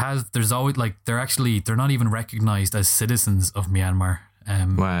 There's always like they're not even recognized as citizens of Myanmar.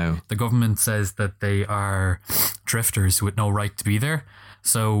 Wow. The government says that they are drifters with no right to be there.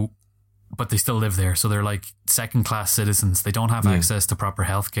 But they still live there. So they're like second-class citizens. They don't have access to proper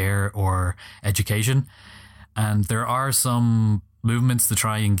healthcare or education. And there are some movements to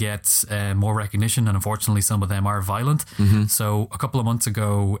try and get more recognition, and unfortunately some of them are violent. So a couple of months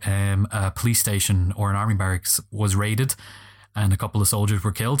ago, a police station or an army barracks was raided and a couple of soldiers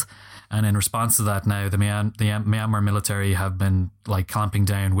were killed. And in response to that, now the Myanmar military have been like clamping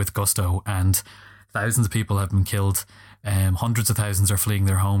down with gusto, and thousands of people have been killed. Hundreds of thousands are fleeing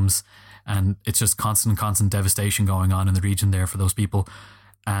their homes, and it's just constant devastation going on in the region there for those people.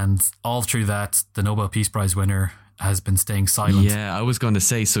 And all through that, the Nobel Peace Prize winner has been staying silent. Yeah, I was going to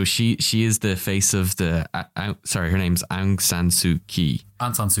say, so she is the face of the, her name's Aung San Suu Kyi.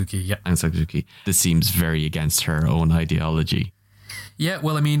 Aung San Suu Kyi, yeah. Aung San Suu Kyi. This seems very against her own ideology. Yeah,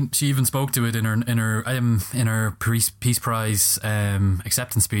 well, I mean, she even spoke to it in her Peace Prize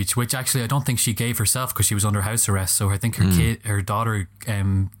acceptance speech, which actually I don't think she gave herself because she was under house arrest. So I think her daughter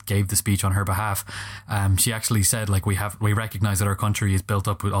gave the speech on her behalf. She actually said, like, we recognize that our country is built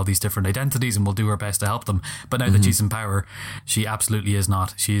up with all these different identities, and we'll do our best to help them. But now that she's in power, she absolutely is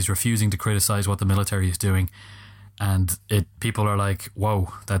not. She is refusing to criticize what the military is doing, and people are like,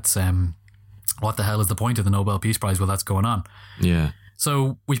 "Whoa, that's what the hell is the point of the Nobel Peace Prize?" Well, that's going on. Yeah.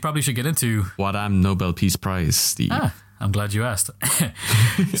 So we probably should get into... What Nobel Peace Prize, Steve? I'm glad you asked.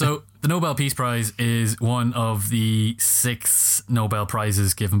 So the Nobel Peace Prize is one of the 6 Nobel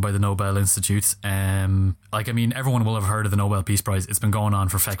Prizes given by the Nobel Institute. Everyone will have heard of the Nobel Peace Prize. It's been going on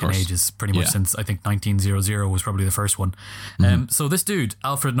for feckin' ages, pretty much since, I think, 1900 was probably the first one. So this dude,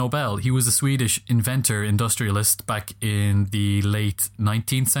 Alfred Nobel, he was a Swedish inventor, industrialist back in the late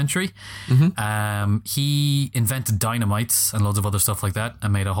 19th century. He invented dynamites and loads of other stuff like that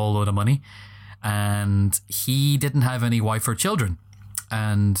and made a whole load of money. And he didn't have any wife or children.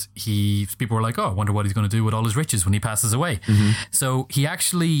 And people were like, oh, I wonder what he's going to do with all his riches when he passes away. So he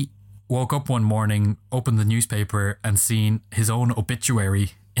actually woke up one morning, opened the newspaper, and seen his own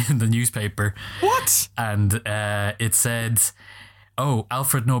obituary in the newspaper. What? And it said, oh,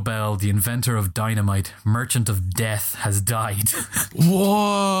 Alfred Nobel, the inventor of dynamite, merchant of death, has died.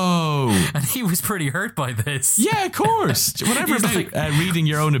 Whoa. And he was pretty hurt by this. Yeah, of course. Whatever about reading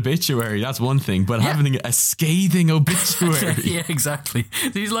your own obituary, that's one thing, but having a scathing obituary. Yeah, exactly.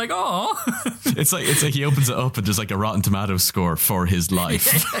 So he's like, oh. It's like he opens it up and there's like a Rotten Tomatoes score for his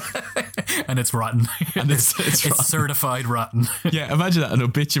life. And it's rotten. And it's rotten. Certified rotten. Yeah, imagine that, an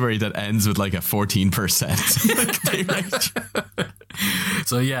obituary that ends with like a 14%.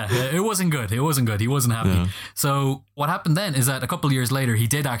 So yeah, it wasn't good. He wasn't happy. No. So what happened then is that a couple of years later, he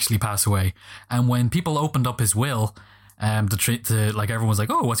did actually pass away. And when people opened up his will, everyone was like,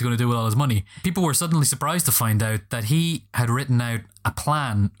 oh, what's he going to do with all his money? People were suddenly surprised to find out that he had written out a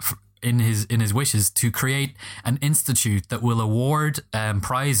plan in his wishes to create an institute that will award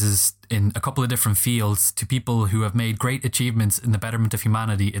prizes in a couple of different fields to people who have made great achievements in the betterment of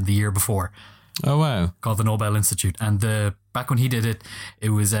humanity in the year before. Oh, wow. Called the Nobel Institute. And back when he did it, it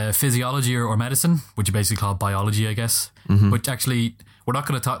was physiology or medicine, which you basically call biology, I guess. Which actually, we're not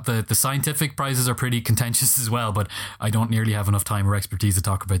going to talk... The scientific prizes are pretty contentious as well, but I don't nearly have enough time or expertise to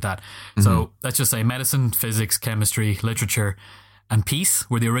talk about that. So let's just say medicine, physics, chemistry, literature, and Peace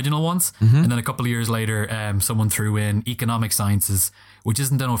were the original ones. And then a couple of years later, someone threw in Economic Sciences, which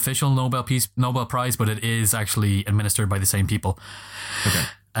isn't an official Nobel Prize, but it is actually administered by the same people. Okay.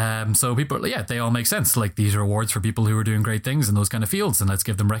 So people, they all make sense. Like, these are awards for people who are doing great things in those kind of fields, and let's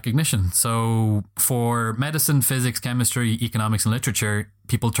give them recognition. So for medicine, physics, chemistry, economics, and literature,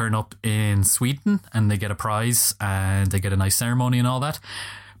 people turn up in Sweden and they get a prize and they get a nice ceremony and all that.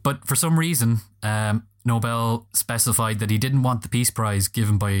 But for some reason, Nobel specified that he didn't want the Peace Prize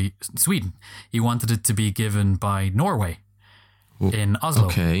given by Sweden. He wanted it to be given by Norway. In Oslo,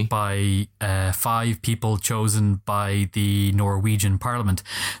 by 5 people chosen by the Norwegian parliament.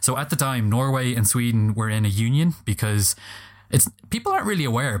 So at the time, Norway and Sweden were in a union because people aren't really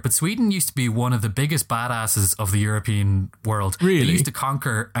aware, but Sweden used to be one of the biggest badasses of the European world. Really? They used to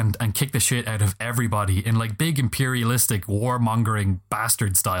conquer and kick the shit out of everybody in like big imperialistic warmongering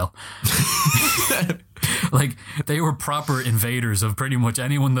bastard style. Like, they were proper invaders of pretty much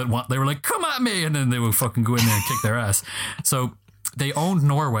anyone that they were like, come at me, and then they would fucking go in there and kick their ass. So they owned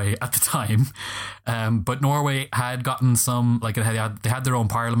Norway at the time, but Norway had gotten some, like, they had their own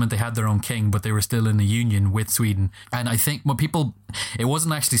parliament, they had their own king, but they were still in a union with Sweden. And I think it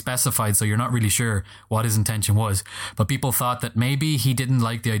wasn't actually specified, so you're not really sure what his intention was, but people thought that maybe he didn't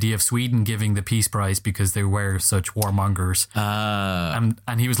like the idea of Sweden giving the Peace Prize because they were such warmongers.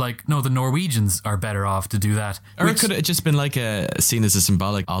 And he was like, no, the Norwegians are better off to do that. Or could it have just been like seen as a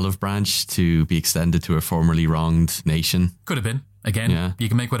symbolic olive branch to be extended to a formerly wronged nation? Could have been. Again, you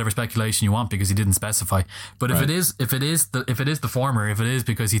can make whatever speculation you want because he didn't specify. But if it is the former, if it is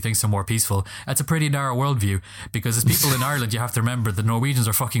because he thinks they're more peaceful, that's a pretty narrow worldview. Because as people in Ireland, you have to remember the Norwegians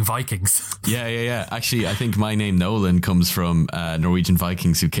are fucking Vikings. Yeah. Actually, I think my name Nolan comes from Norwegian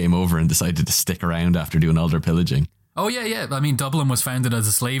Vikings who came over and decided to stick around after doing all their pillaging. Oh, yeah. I mean, Dublin was founded as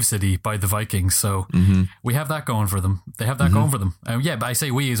a slave city by the Vikings, so we have that going for them. They have that going for them. But I say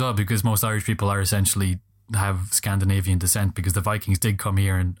we as well because most Irish people are essentially have Scandinavian descent because the Vikings did come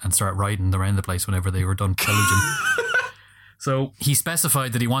here and start riding around the place whenever they were done pillaging. So he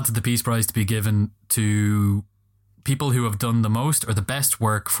specified that he wanted the Peace Prize to be given to people who have done the most or the best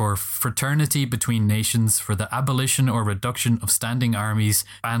work for fraternity between nations, for the abolition or reduction of standing armies,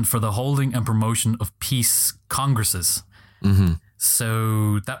 and for the holding and promotion of peace congresses.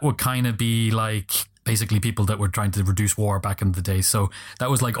 So that would kind of be like basically people that were trying to reduce war back in the day. So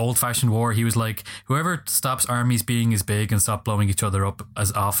that was like old-fashioned war. He was like, whoever stops armies being as big and stop blowing each other up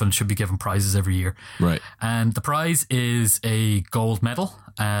as often should be given prizes every year. Right. And the prize is a gold medal,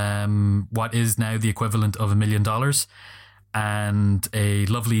 what is now the equivalent of $1 million, and a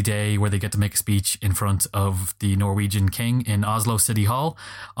lovely day where they get to make a speech in front of the Norwegian king in Oslo City Hall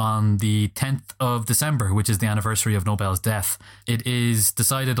on the 10th of December, which is the anniversary of Nobel's death. It is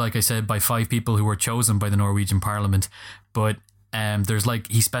decided, like I said, by 5 people who were chosen by the Norwegian parliament, but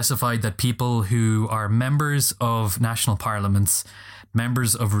he specified that people who are members of national parliaments,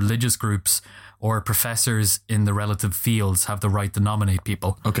 members of religious groups, or professors in the relative fields have the right to nominate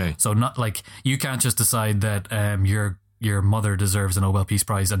people. Okay. So not like, you can't just decide that your mother deserves a Nobel Peace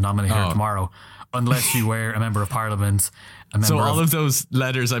Prize and nominate her tomorrow, unless you were a member of parliament. So all of those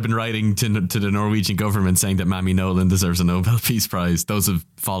letters I've been writing to the Norwegian government saying that Mammy Nolan deserves a Nobel Peace Prize, those have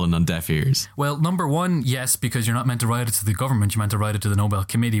fallen on deaf ears. Well, number one, yes, because you're not meant to write it to the government. You're meant to write it to the Nobel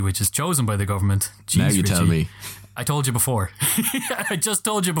Committee, which is chosen by the government. Jeez, now you tell me. I told you before. I just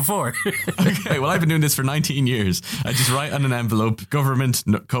told you before. Okay, well, I've been doing this for 19 years. I just write on an envelope, government,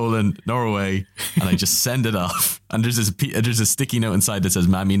 Norway, and I just send it off. And there's a sticky note inside that says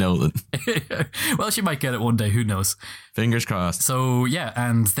Mammy Nolan. Well, she might get it one day. Who knows? Fingers crossed. So, yeah,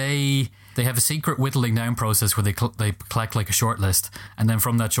 and they have a secret whittling down process where they collect like a short list, and then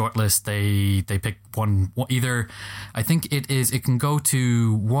from that short list they pick one, either I think it can go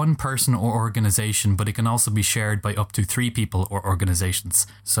to one person or organization, but it can also be shared by up to 3 people or organizations.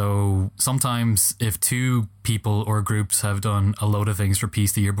 So sometimes if 2 people or groups have done a load of things for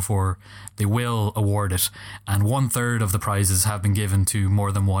peace the year before, they will award it, and 1/3 of the prizes have been given to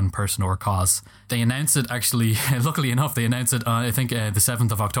more than one person or cause. They announced it, actually, luckily enough, they announced it on, I think, the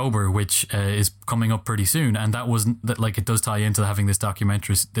 7th of October, which is coming up pretty soon, and that wasn't that, like, it does tie into having this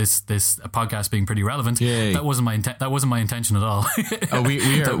documentary, this podcast being pretty relevant. Yay. That wasn't my intention at all. Oh,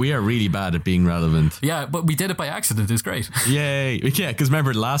 we are really bad at being relevant. Yeah, but we did it by accident. It's great. Yay! Yeah, because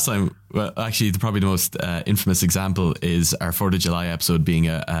remember last time, well, actually, probably the most infamous example is our 4th of July episode being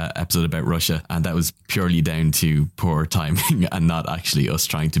a episode about Russia, and that was purely down to poor timing and not actually us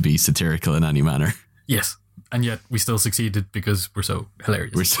trying to be satirical in any manner. Yes. And yet we still succeeded because we're so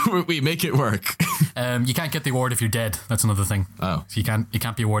hilarious. We make it work. You can't get the award if you're dead. That's another thing. Oh. So you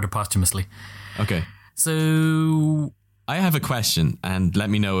can't be awarded posthumously. Okay. So I have a question, and let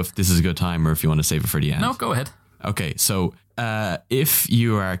me know if this is a good time or if you want to save it for the end. No, go ahead. Okay, so if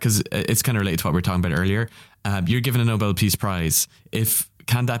you are, because it's kind of related to what we were talking about earlier, you're given a Nobel Peace Prize.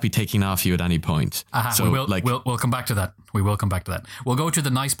 Can that be taken off you at any point? So we'll come back to that. We will come back to that. We'll go to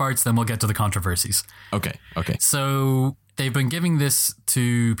the nice parts, then we'll get to the controversies. Okay. So they've been giving this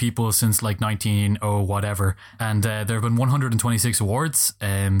to people since like 1900 whatever, and there have been 126 awards.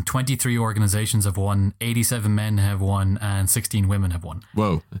 23 organizations have won, 87 men have won, and 16 women have won.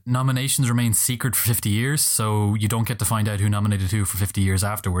 Whoa. Nominations remain secret for 50 years, so you don't get to find out who nominated who for 50 years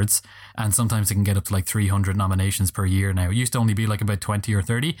afterwards. And sometimes it can get up to like 300 nominations per year now. It used to only be like about 20 or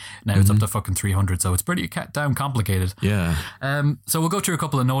 30. Now it's up to fucking 300, so it's pretty damn complicated. Yeah. So we'll go through a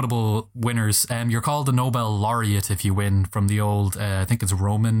couple of notable winners. You're called a Nobel laureate if you win, from the old, I think it's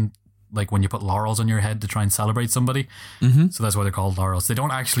Roman, like when you put laurels on your head to try and celebrate somebody. So that's why they're called laurels. They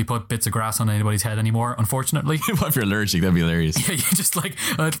don't actually put bits of grass on anybody's head anymore, unfortunately. What if you're allergic? That'd be hilarious. Yeah, you just like,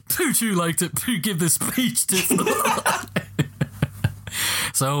 would you like to give this speech to...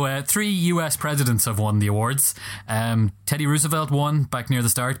 So 3 US presidents have won the awards. Teddy Roosevelt won back near the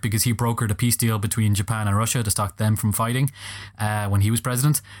start because he brokered a peace deal between Japan and Russia to stop them from fighting when he was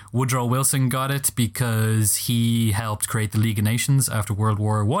president. Woodrow Wilson got it because he helped create the League of Nations after World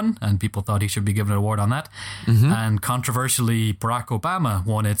War I, and people thought he should be given an award on that. And controversially, Barack Obama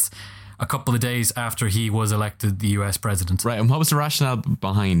won it a couple of days after he was elected the US president. Right, and what was the rationale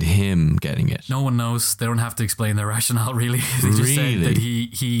behind him getting it? No one knows. They don't have to explain their rationale, really. They just said that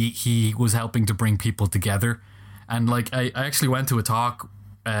he was helping to bring people together. And like, I actually went to a talk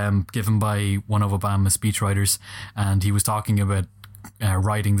given by one of Obama's speechwriters, and he was talking about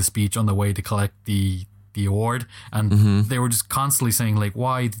writing the speech on the way to collect the award, and they were just constantly saying like,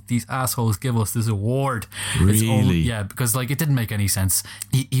 why did these assholes give us this award? Really? Because like, it didn't make any sense.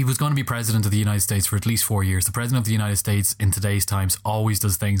 He was going to be president of the United States for at least 4 years. The president of the United States in today's times always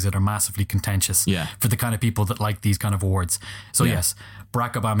does things that are massively contentious for the kind of people that like these kind of awards. So yes,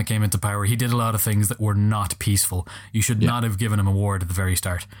 Barack Obama came into power. He did a lot of things that were not peaceful. You should not have given him an award at the very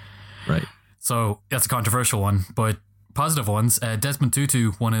start. Right. So that's a controversial one, but positive ones. Desmond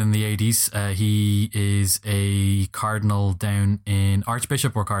Tutu won it in the 80s. He is a cardinal down in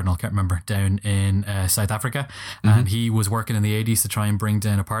Archbishop or Cardinal, can't remember, down in South Africa. And he was working in the 80s to try and bring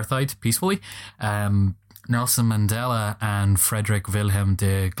down apartheid peacefully. Nelson Mandela and Frederick Wilhelm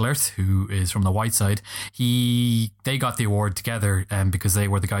de Klerk, who is from the white side, they got the award together because they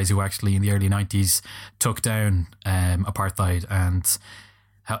were the guys who actually in the early 90s took down apartheid and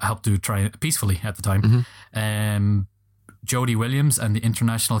helped to try it peacefully at the time. Jody Williams and the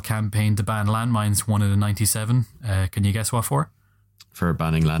International Campaign to Ban Landmines won it in 97. Can you guess what for? For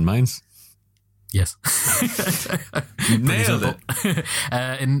banning landmines? Yes. Nailed it.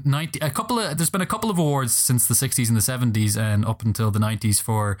 There's been a couple of awards since the 60s and the 70s and up until the 90s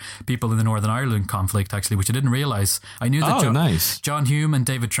for people in the Northern Ireland conflict, actually, which I didn't realise. I knew that John Hume and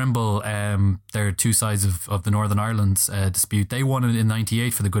David Trimble, they're two sides of the Northern Ireland dispute. They won it in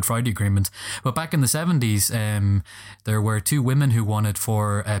 98 for the Good Friday Agreement. But back in the 70s, there were 2 women who won it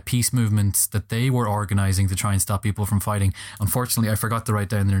for peace movements that they were organising to try and stop people from fighting. Unfortunately, I forgot to write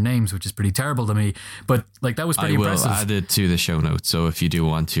down their names, which is pretty terrible to me. But like, that was pretty impressive. I will add it to the show notes, so if you do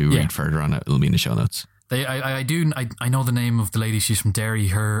want to read further on it, it'll be in the show notes. I know the name of the lady. She's from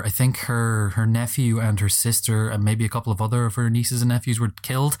Derry. I think her nephew and her sister and maybe a couple of other of her nieces and nephews were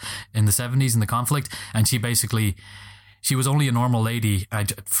killed in the 70s in the conflict, and she was only a normal lady.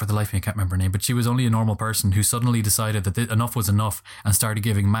 For the life of me, I can't remember her name, but she was only a normal person who suddenly decided that enough was enough and started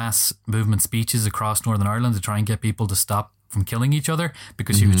giving mass movement speeches across Northern Ireland to try and get people to stop from killing each other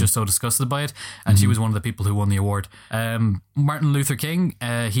because she was just so disgusted by it, and she was one of the people who won the award. Martin Luther King,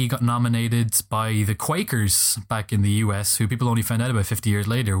 he got nominated by the Quakers back in the US, who people only found out about 50 years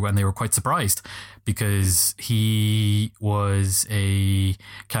later, when they were quite surprised because he was a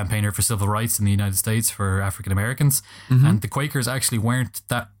campaigner for civil rights in the United States for African Americans, and the Quakers actually weren't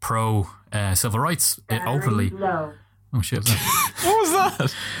that pro civil rights openly. Oh shit. What was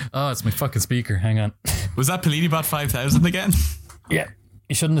that? Oh, it's my fucking speaker. Hang on. Was that PeliniBot 5000 again? Yeah.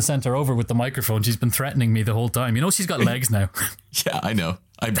 You shouldn't have sent her over with the microphone. She's been threatening me the whole time. You know she's got legs now. Yeah, I know.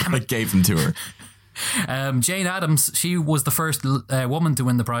 I gave them to her. Jane Addams, she was the first woman to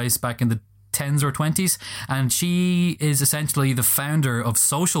win the prize back in the 10s or 20s, and she is essentially the founder of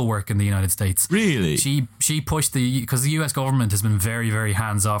social work in the United States. Really? She pushed because the US government has been very, very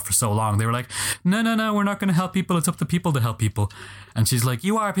hands off for so long. They were like, no, we're not going to help people. It's up to people to help people. And she's like,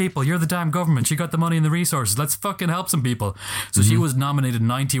 you are people. You're the damn government. She got the money and the resources. Let's fucking help some people. So she was nominated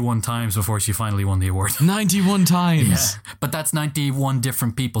 91 times before she finally won the award. 91 times. Yeah, but that's 91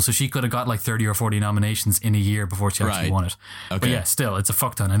 different people. So she could have got like 30 or 40 nominations in a year before she actually won it. Okay. But yeah, still, it's a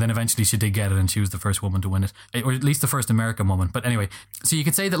fuck ton. And then eventually she did get it, and she was the first woman to win it, or at least the first American woman. But anyway, so you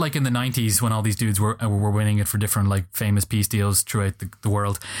could say that like in the 90s, when all these dudes were winning it for different like famous peace deals throughout the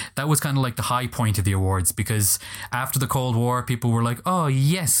world, that was kind of like the high point of the awards, because after the Cold War, people were like, oh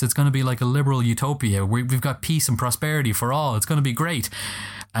yes, it's going to be like a liberal utopia. We've got peace and prosperity for all. It's going to be great.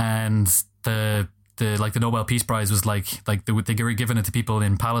 And the Nobel Peace Prize was like they were giving it to people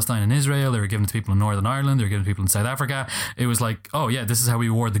in Palestine and Israel. They were giving it to people in Northern Ireland. They were giving it to people in South Africa. It was like, oh yeah, this is how we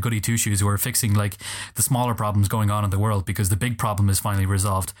award the goody two shoes who are fixing like the smaller problems going on in the world, because the big problem is finally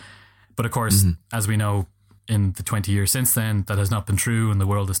resolved. But of course, as we know, in the 20 years since then, that has not been true, and the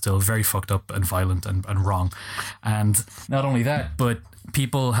world is still very fucked up and violent and wrong. And not only that, but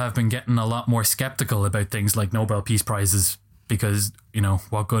people have been getting a lot more skeptical about things like Nobel Peace Prizes, because, you know,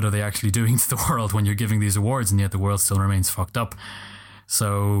 what good are they actually doing to the world when you're giving these awards and yet the world still remains fucked up?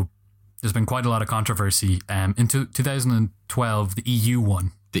 So there's been quite a lot of controversy. In 2012, the EU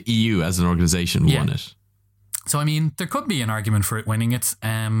won. The EU as an organisation won it. So, I mean, there could be an argument for it winning it.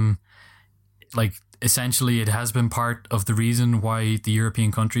 Like, essentially, it has been part of the reason why the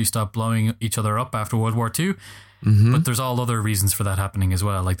European countries stopped blowing each other up after World War II. But there's all other reasons for that happening as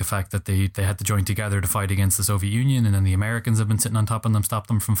well, like the fact that they had to join together to fight against the Soviet Union, and then the Americans have been sitting on top of them, stopped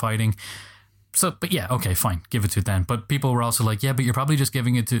them from fighting. So, but yeah, okay, fine, give it to it then. But people were also like, yeah, but you're probably just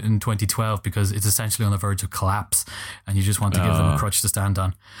giving it to in 2012 because it's essentially on the verge of collapse, and you just want to give them a crutch to stand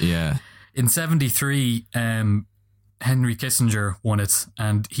on. Yeah. In 1973, Henry Kissinger won it,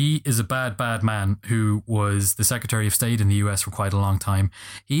 and he is a bad man who was the Secretary of State in the US for quite a long time.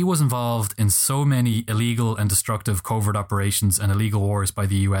 He was involved in so many illegal and destructive covert operations and illegal wars by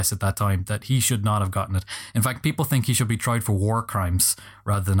the US at that time that he should not have gotten it. In fact, people think he should be tried for war crimes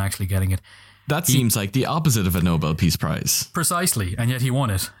rather than actually getting it. That seems like the opposite of a Nobel Peace Prize. Precisely, and yet he won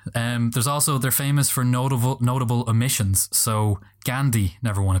it. They're famous for notable omissions. So Gandhi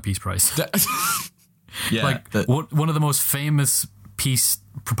never won a Peace Prize. Yeah, one of the most famous peace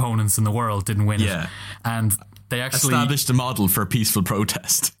proponents in the world didn't win it. And they actually established a model for peaceful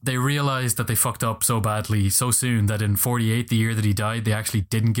protest. They realized that they fucked up so badly so soon that in 1948, the year that he died, they actually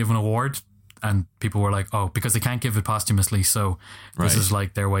didn't give an award. And people were like, oh, because they can't give it posthumously. So this is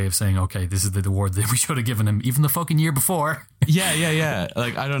like their way of saying, okay, this is the award that we should have given him even the fucking year before. Yeah.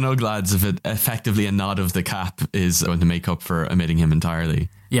 Like, I don't know, Glads, if it effectively a nod of the cap is going to make up for omitting him entirely.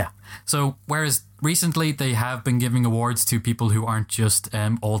 Yeah. So whereas recently they have been giving awards to people who aren't just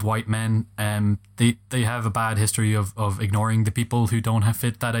old white men, they have a bad history of ignoring the people who don't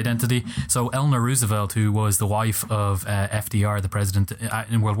fit that identity. So Eleanor Roosevelt, who was the wife of FDR, the president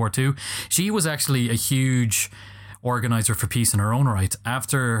in World War II, she was actually a huge organizer for peace in her own right.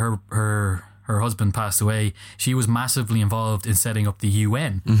 After her husband passed away, she was massively involved in setting up the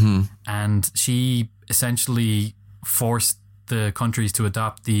UN, and she essentially forced the countries to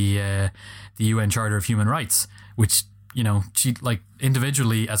adopt the UN Charter of Human Rights, which, you know, she, like,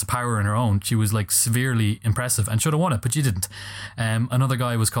 individually as a power in her own, she was like severely impressive and should have won it, but she didn't. Another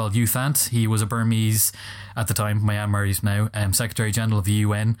guy was called U Thant. He was a Burmese, at the time, Myanmar is now, Secretary General of the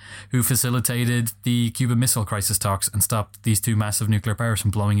UN, who facilitated the Cuban Missile Crisis talks and stopped these two massive nuclear powers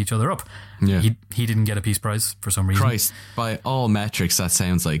from blowing each other up. Yeah. He didn't get a Peace Prize for some reason. Christ, by all metrics, that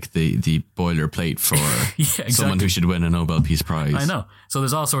sounds like the boilerplate for exactly. Someone who should win a Nobel Peace Prize. I know. So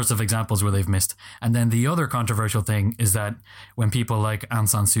there's all sorts of examples where they've missed. And then the other controversial thing is that when people like Aung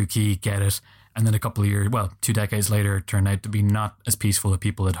San Suu Kyi get it, and then a couple of years, 2 decades later, turned out to be not as peaceful as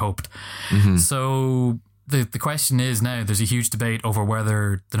people had hoped. So the question is now, there's a huge debate over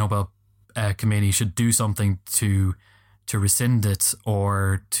whether the Nobel Committee should do something to rescind it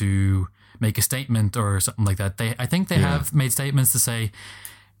or to make a statement or something like that. I think they have made statements to say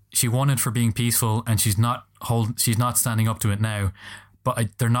she won it for being peaceful and she's not standing up to it now. But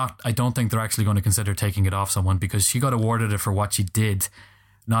I don't think they're actually going to consider taking it off someone, because she got awarded it for what she did,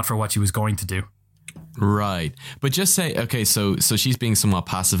 not for what she was going to do. Right. But just say, okay, so she's being somewhat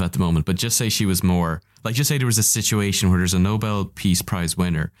passive at the moment, but just say she was more, like, just say there was a situation where there's a Nobel Peace Prize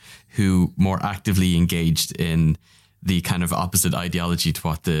winner who more actively engaged in the kind of opposite ideology to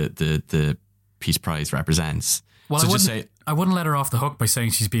what the Peace Prize represents. Well, so I wouldn't let her off the hook by saying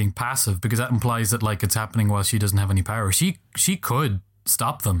she's being passive, because that implies that, like, it's happening while she doesn't have any power. She could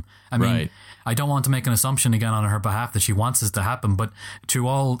stop them. I mean, Right. I don't want to make an assumption again on her behalf that she wants this to happen, but to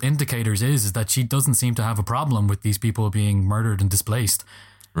all indicators is that she doesn't seem to have a problem with these people being murdered and displaced.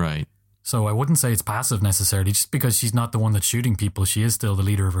 Right. So I wouldn't say it's passive necessarily. Just because she's not the one that's shooting people, she is still the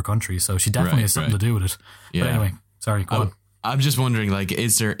leader of her country. So she definitely has something to do with it. Yeah. But anyway, sorry, go on. I'm just wondering, like,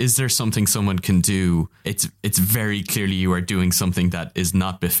 is there something someone can do? It's very clearly you are doing something that is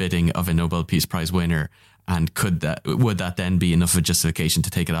not befitting of a Nobel Peace Prize winner, and would that then be enough of a justification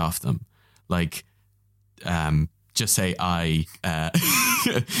to take it off them? Like, just say I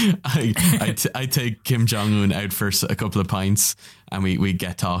take Kim Jong-un out for a couple of pints, and we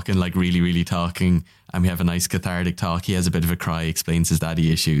get talking, like really, really talking, and we have a nice cathartic talk. He has a bit of a cry, explains his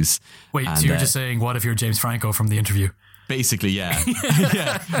daddy issues. Wait, so you're just saying, what if you're James Franco from the interview? Basically, yeah.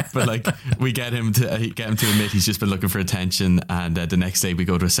 Yeah. But like, we get him to admit he's just been looking for attention, and the next day we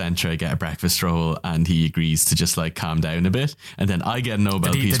go to a Centra, get a breakfast roll, and he agrees to just like calm down a bit, and then I get a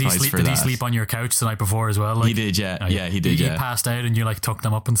Nobel Peace Prize for that. Did he sleep on your couch the night before as well? Like, he did, yeah. Oh, yeah, he did, yeah. He passed out and you like tucked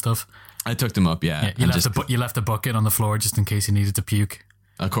them up and stuff? I took them up, yeah. You left a bucket on the floor just in case he needed to puke.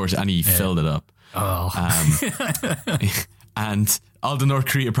 Of course, and he filled it up. Oh. And all the North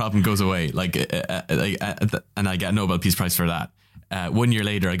Korea problem goes away. And I get a Nobel Peace Prize for that. 1 year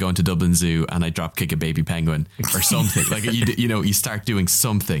later, I go into Dublin Zoo and I drop kick a baby penguin or something. Like, you start doing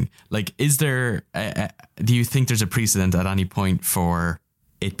something. Like, is there? Do you think there's a precedent at any point for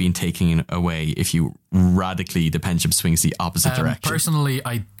it being taken away if the pendulum swings the opposite direction? Personally,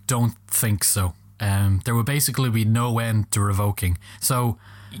 I don't think so. There would basically be no end to revoking. So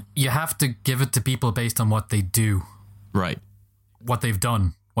you have to give it to people based on what they do. Right. What they've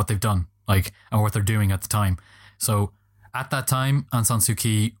done, like, and what they're doing at the time. So at that time, Aung San Suu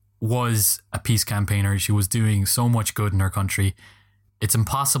Kyi was a peace campaigner. She was doing so much good in her country. It's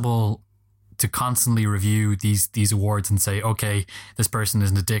impossible to constantly review these awards and say, okay, this person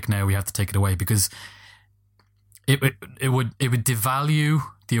isn't a dick now, we have to take it away, because it would devalue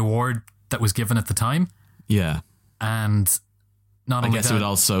the award that was given at the time. Yeah. And I guess it would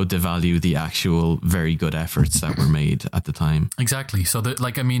also devalue the actual very good efforts that were made at the time. Exactly. So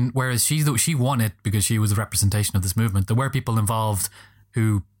whereas she won it because she was a representation of this movement, there were people involved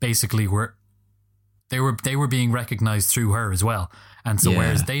who basically were being recognized through her as well. And so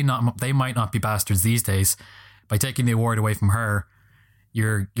whereas they might not be bastards these days, by taking the award away from her,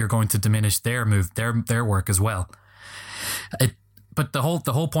 you're going to diminish their work as well. But the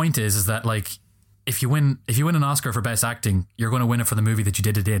whole point is that, like, if you win an Oscar for Best Acting, you're going to win it for the movie that you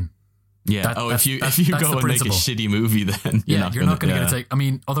did it in. Yeah. If you go and make a shitty movie, then you're not going to get a take. I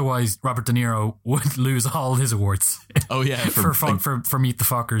mean, otherwise Robert De Niro would lose all his awards. Oh yeah, for Meet the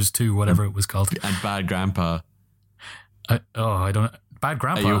Fockers 2, whatever it was called, and Bad Grandpa. I don't. Bad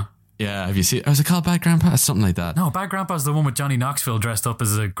Grandpa. Have you seen? Was it called Bad Grandpa? Something like that. No, Bad Grandpa's the one with Johnny Knoxville dressed up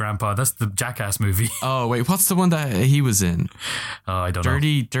as a grandpa. That's the Jackass movie. Oh wait, what's the one that he was in? Oh, I don't know.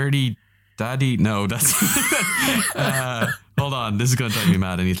 Dirty Daddy? No, that's... hold on, this is going to drive me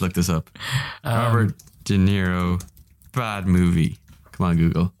mad. I need to look this up. Robert De Niro, bad movie. Come on,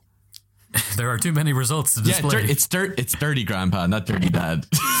 Google. There are too many results to display. It's Dirty Grandpa, not Dirty Dad.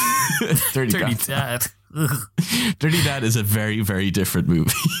 Dirty Dad. Dirty Dad is a very, very different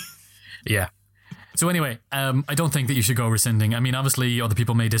movie. Yeah. So anyway, I don't think that you should go rescinding. I mean, obviously, other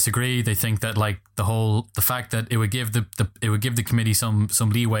people may disagree. They think that, like, the fact that it would give the committee some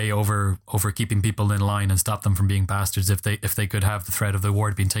leeway over keeping people in line and stop them from being bastards if they could have the threat of the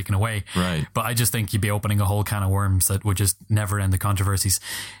award being taken away. Right. But I just think you'd be opening a whole can of worms that would just never end the controversies.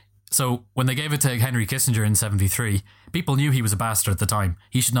 So when they gave it to Henry Kissinger in 1973, people knew he was a bastard at the time.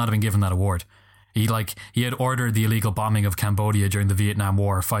 He should not have been given that award. He had ordered the illegal bombing of Cambodia during the Vietnam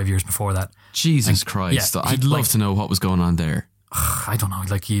War 5 years before that. Jesus Christ. Yeah, I'd love to know what was going on there. I don't know.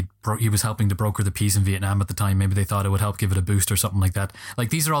 Like, he was helping to broker the peace in Vietnam at the time. Maybe they thought it would help give it a boost or something like that.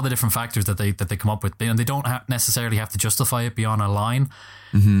 Like, these are all the different factors that they come up with. And they don't necessarily have to justify it beyond a line.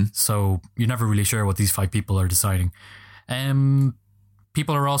 Mm-hmm. So you're never really sure what these 5 people are deciding.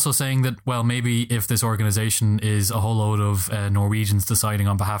 People are also saying that, well, maybe if this organization is a whole load of Norwegians deciding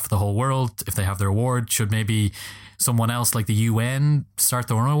on behalf of the whole world, if they have their award, should maybe someone else like the UN start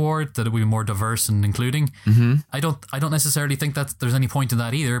their own award, that it would be more diverse and including? Mm-hmm. I don't necessarily think that there's any point in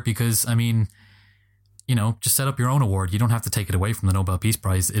that either, because, I mean, just set up your own award. You don't have to take it away from the Nobel Peace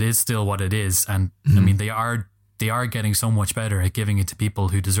Prize. It is still what it is. And, I mean, they are getting so much better at giving it to people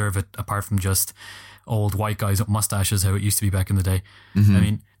who deserve it, apart from just old white guys with mustaches, how it used to be back in the day. Mm-hmm. I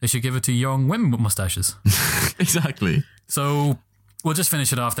mean, they should give it to young women with mustaches. Exactly. So we'll just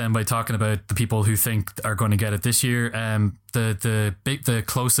finish it off then by talking about the people who think are going to get it this year. The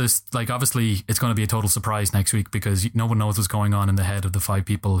closest, like obviously it's going to be a total surprise next week because no one knows what's going on in the head of the 5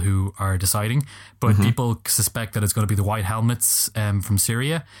 people who are deciding. But people suspect that it's going to be the White Helmets from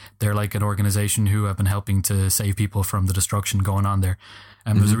Syria. They're like an organization who have been helping to save people from the destruction going on there.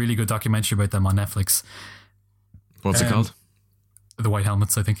 There's a really good documentary about them on Netflix. What's it called? The White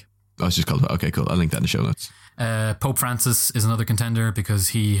Helmets, I think. Oh, it's just called. Okay, cool. I'll link that in the show notes. Pope Francis is another contender because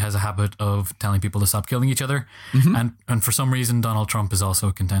he has a habit of telling people to stop killing each other. And for some reason, Donald Trump is also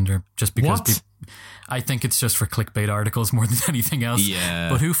a contender just because I think it's just for clickbait articles more than anything else. Yeah.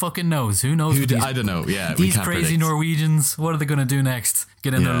 But who fucking knows? Who knows? I don't know. Yeah. These crazy Norwegians, what are they going to do next?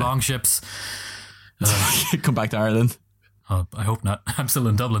 Get in their long ships? Come back to Ireland? I hope not. I'm still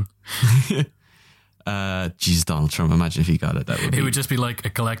in Dublin. Jeez, Donald Trump. Imagine if he got it. It would just be like a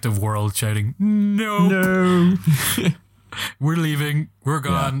collective world shouting, no. We're leaving. We're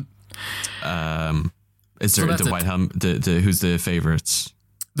gone. Yeah. Is there the White Helmet? Who's the favourites?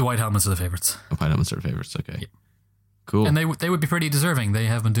 The White Helmets are the favourites. The White Helmets are the favourites. Okay. Yeah. Cool. And they would be pretty deserving. They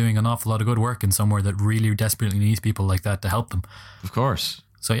have been doing an awful lot of good work in somewhere that really desperately needs people like that to help them. Of course.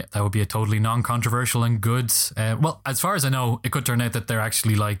 So yeah, that would be a totally non-controversial and good. Well, as far as I know, it could turn out that they're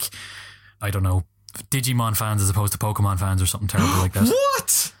actually like, I don't know, Digimon fans as opposed to Pokemon fans or something terrible like that.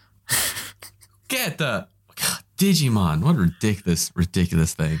 What? Get that. God, Digimon. What a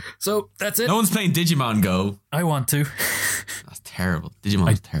ridiculous thing. So that's it. No one's playing Digimon Go. I want to. That's terrible.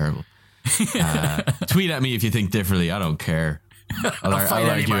 Digimon is terrible. Tweet at me if you think differently. I don't care. I'll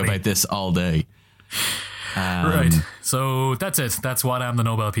argue about this all day. Right. So that's it. That's what I'm the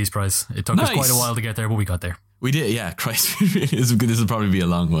Nobel Peace Prize. It took us quite a while to get there, but we got there. We did, yeah. Christ, this will probably be a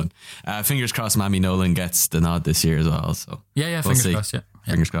long one. Fingers crossed, Mammy Nolan gets the nod this year as well. So yeah. Fingers crossed. Yeah.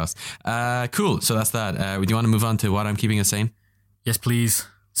 Fingers crossed. Cool. So that's that. Do you want to move on to what I'm keeping us sane? Yes, please.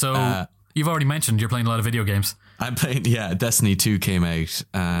 So you've already mentioned you're playing a lot of video games. I'm playing. Yeah, Destiny 2 came out,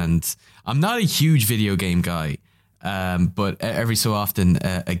 and I'm not a huge video game guy, but every so often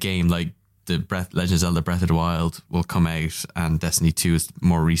a game like the Legend of Zelda Breath of the Wild will come out, and Destiny 2 is a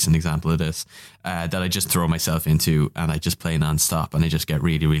more recent example of this, that I just throw myself into and I just play non-stop and I just get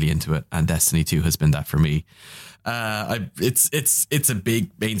really, really into it. And Destiny 2 has been that for me. It's a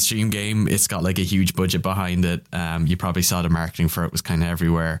big mainstream game. It's got like a huge budget behind it. You probably saw the marketing for it was kind of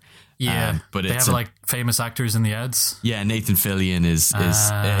everywhere. Yeah, but they have like famous actors in the ads. Yeah, Nathan Fillion is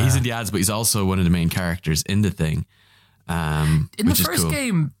he's in the ads, but he's also one of the main characters in the thing. In the first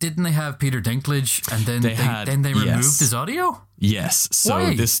game, didn't they have Peter Dinklage, and then they removed his audio? Yes. So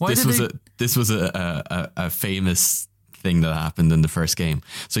Why? this was a famous thing that happened in the first game.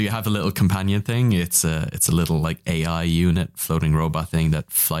 So you have a little companion thing. It's a little like AI unit, floating robot thing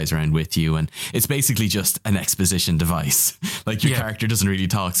that flies around with you, and it's basically just an exposition device. Like your character doesn't really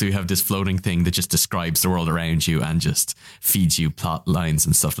talk, so you have this floating thing that just describes the world around you and just feeds you plot lines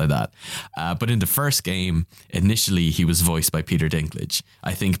and stuff like that. But in the first game, initially he was voiced by Peter Dinklage.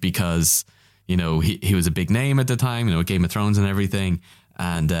 I think because he was a big name at the time, Game of Thrones and everything.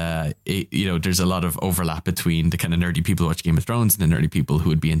 And, there's a lot of overlap between the kind of nerdy people who watch Game of Thrones and the nerdy people who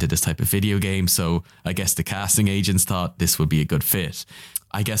would be into this type of video game. So I guess the casting agents thought this would be a good fit.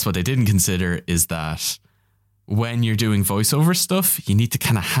 I guess what they didn't consider is that when you're doing voiceover stuff, you need to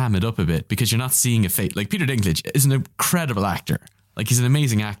kind of ham it up a bit because you're not seeing a face. Like Peter Dinklage is an incredible actor. Like he's an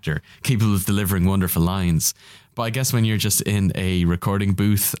amazing actor, capable of delivering wonderful lines. But I guess when you're just in a recording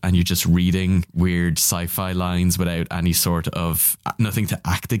booth and you're just reading weird sci-fi lines without any sort of nothing to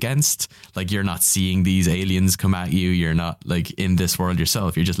act against, like you're not seeing these aliens come at you. You're not like in this world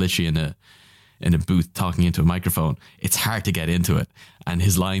yourself. You're just literally in a booth talking into a microphone. It's hard to get into it. And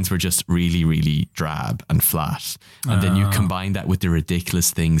his lines were just really, really drab and flat. And then you combine that with the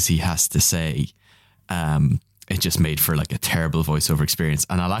ridiculous things he has to say. It just made for like a terrible voiceover experience.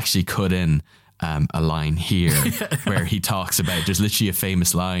 And I'll actually cut in a line here where he talks about, there's literally a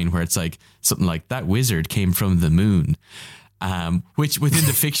famous line where it's like something like, that wizard came from the moon, which within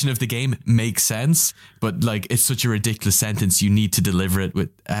the fiction of the game makes sense, but like it's such a ridiculous sentence. You need to deliver it with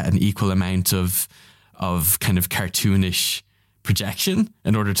an equal amount of kind of cartoonish projection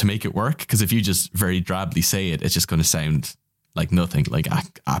in order to make it work. Because if you just very drably say it, it's just going to sound like nothing, like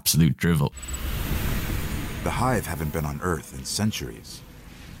absolute drivel. The Hive haven't been on Earth in centuries.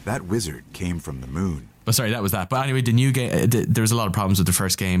 That wizard came from the moon. But sorry, that was that. But anyway, the new game, there was a lot of problems with the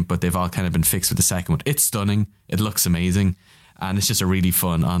first game, but they've all kind of been fixed with the second one. It's stunning. It looks amazing. And it's just a really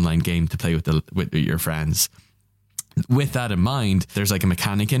fun online game to play with your friends. With that in mind, there's like a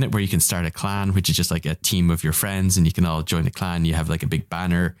mechanic in it where you can start a clan, which is just like a team of your friends, and you can all join a clan. You have like a big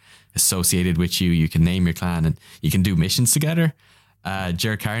banner associated with you. You can name your clan and you can do missions together.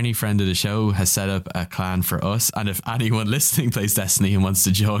 Jer Carney, friend of the show, has set up a clan for us. And if anyone listening plays Destiny and wants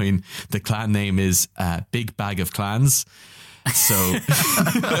to join, the clan name is Big Bag of Clans. So,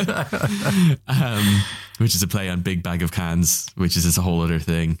 which is a play on Big Bag of Cans, which is just a whole other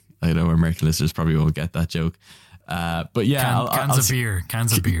thing. I know American listeners probably won't get that joke. But yeah, cans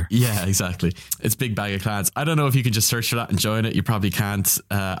of beer. Yeah, exactly. It's Big Bag of Clans. I don't know if you can just search for that and join it. You probably can't.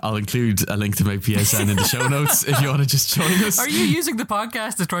 I'll include a link to my PSN in the show notes if you want to just join us. Are you using the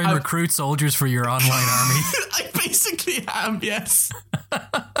podcast to try and recruit soldiers for your online army? I basically am, yes.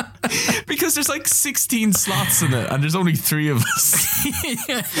 Because there's like 16 slots in it and there's only 3 of us.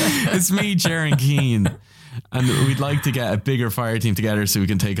 It's me, Jaren Keane. And we'd like to get a bigger fire team together so we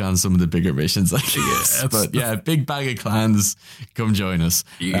can take on some of the bigger missions, I guess. But yeah, Big Bag of Clans, come join us.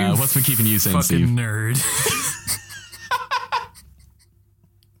 What's been keeping you sane, Steve? Fucking nerd.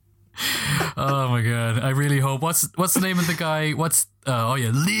 Oh my god! I really hope. What's the name of the guy?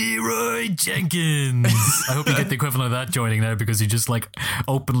 Leroy Jenkins. I hope you get the equivalent of that joining now, because you just like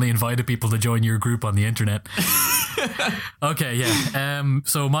openly invited people to join your group on the internet. Okay, yeah.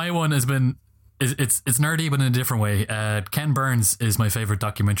 So my one has been. It's nerdy, but in a different way. Ken Burns is my favorite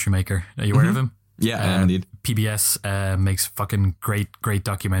documentary maker. Are you aware of him? Yeah, I am indeed. PBS makes fucking great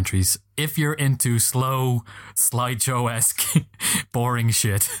documentaries. If you're into slow, slideshow-esque, boring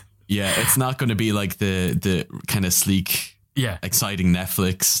shit. Yeah, it's not going to be like the kind of sleek, exciting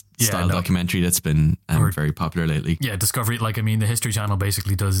Netflix style documentary that's been very popular lately. Yeah, Discovery. Like, I mean, the History Channel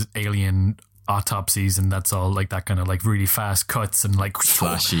basically does alien autopsies, and that's all like that kind of like really fast cuts and like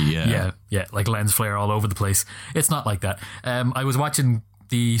flashy, yeah, like lens flare all over the place. It's not like that. I was watching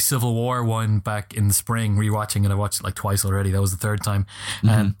the Civil War one back in the spring, rewatching it. I watched it like twice already. That was the third time.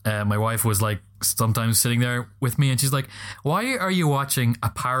 And my wife was like sometimes sitting there with me and she's like, why are you watching a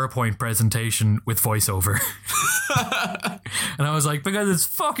PowerPoint presentation with voiceover? And I was like, because it's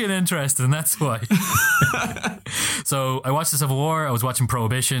fucking interesting, that's why. So I watched the Civil War, I was watching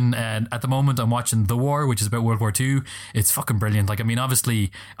Prohibition, and at the moment I'm watching The War, which is about World War II. It's fucking brilliant. Like, I mean,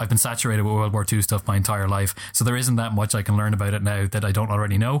 obviously I've been saturated with World War II stuff my entire life, so there isn't that much I can learn about it now that I don't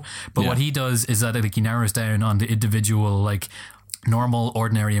already know. But what he does is that like he narrows down on the individual, like normal,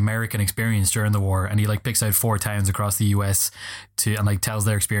 ordinary American experience during the war, and he like picks out 4 towns across the US and like tells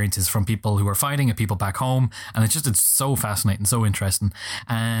their experiences from people who are fighting and people back home, and it's so fascinating, so interesting.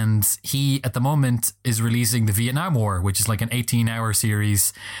 And he at the moment is releasing the Vietnam War, which is like an 18-hour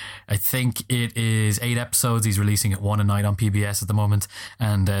series. I think it is 8 episodes. He's releasing it one a night on PBS at the moment,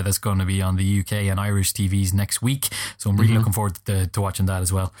 and that's going to be on the UK and Irish TVs next week, so I'm really looking forward to watching that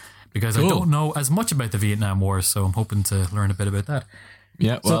as well, because I don't know as much about the Vietnam War, so I'm hoping to learn a bit about that.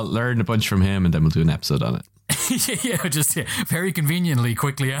 Yeah, well, learn a bunch from him and then we'll do an episode on it. Very conveniently,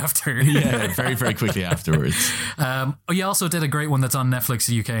 quickly after. Yeah, very, very quickly afterwards. He also did a great one that's on Netflix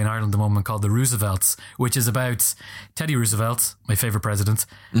UK and Ireland at the moment called The Roosevelts, which is about Teddy Roosevelt, my favourite president,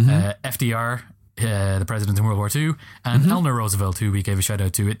 FDR, the president in World War II, and Eleanor Roosevelt, who we gave a shout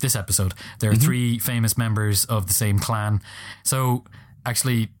out to at this episode. There are 3 famous members of the same clan. So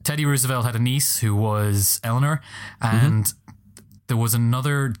actually, Teddy Roosevelt had a niece who was Eleanor, and there was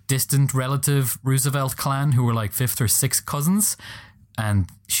another distant relative Roosevelt clan who were like 5th or 6th cousins, and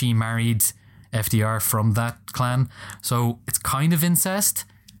she married FDR from that clan. So it's kind of incest.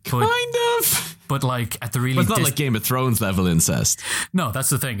 But like at the really... But it's not like Game of Thrones level incest. No, that's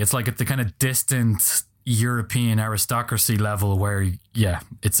the thing. It's like at the kind of distant European aristocracy level where,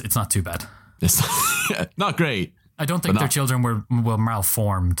 it's not too bad. It's not great. I don't think their children were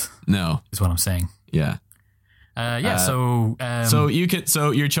malformed. No. Is what I'm saying. Yeah. So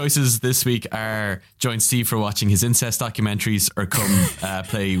your choices this week are join Steve for watching his incest documentaries, or come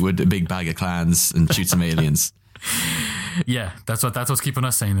play with a big bag of clans and shoot some aliens. Yeah, that's what's keeping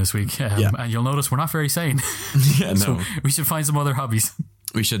us sane this week. And you'll notice we're not very sane. Yeah, no. So we should find some other hobbies.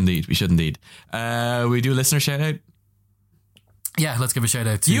 We should indeed. We do a listener shout out. Yeah, let's give a shout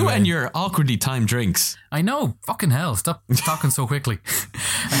out to you and your awkwardly timed drinks. I know, fucking hell! Stop talking so quickly.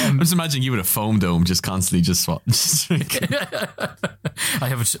 I'm just imagining you with a foam dome, just constantly just drinking. I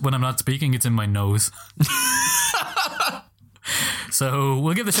have when I'm not speaking, it's in my nose. So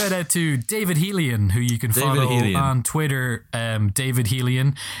we'll give a shout out to David Helian, who you can follow on Twitter. David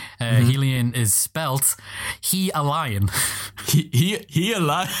Helian. Helian is spelt he a lion. He a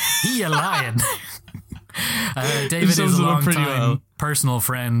lion. He a lion. David is a long time personal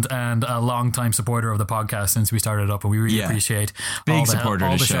friend and a long-time supporter of the podcast since we started up, and we really appreciate all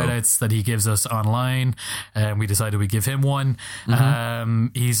the shout outs that he gives us online, and we decided we'd give him one.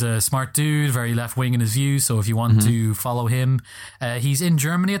 He's a smart dude, very left-wing in his views, so if you want to follow him, he's in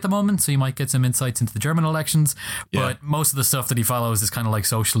Germany at the moment, so you might get some insights into the German elections, but most of the stuff that he follows is kind of like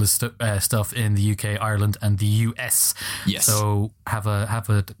socialist stuff in the UK, Ireland and the US. So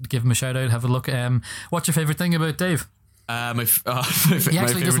give him a shout out, have a look. What's your favourite thing about Dave? He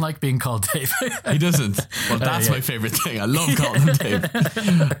actually doesn't like being called Dave. He doesn't. Well, that's my favourite thing. I love calling him Dave.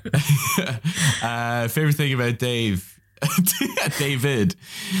 Favourite thing about Dave, David.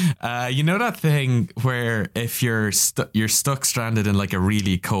 You know that thing where if you're stuck stranded in like a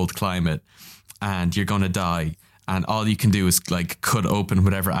really cold climate and you're gonna die, and all you can do is like cut open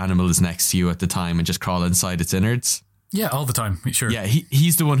whatever animal is next to you at the time and just crawl inside its innards? Yeah, all the time. Sure. Yeah,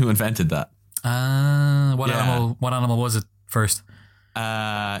 he's the one who invented that. What animal was it first?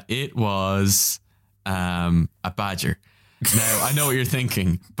 It was a badger. Now, I know what you're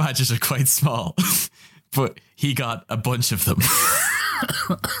thinking. Badgers are quite small, but he got a bunch of them.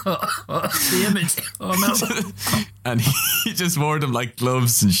 The image. Oh, no. And he just wore them like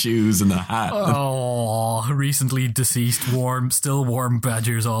gloves and shoes and a hat. Oh, recently deceased, still warm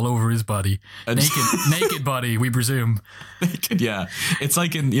badgers all over his body. Naked body, we presume. Naked, yeah. It's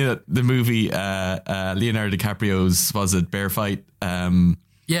like in the movie Leonardo DiCaprio's, was it Bear Fight?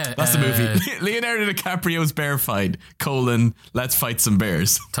 Yeah, that's the movie. Leonardo DiCaprio's Bear Fight, let's fight some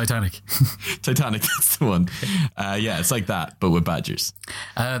bears. Titanic, that's the one. It's like that, but with badgers.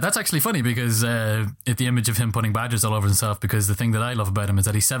 That's actually funny because it's the image of him putting badgers all over himself, because the thing that I love about him is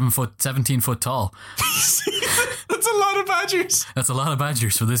that he's 17 foot tall. That's a lot of badgers. That's a lot of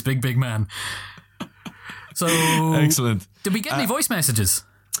badgers for this big man. So excellent. Did we get any voice messages?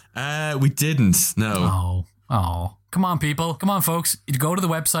 We didn't, no. Oh. Come on, people. Come on, folks. You go to the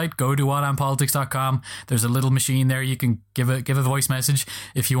website, go to whatampolitics.com. There's a little machine there. You can give a voice message.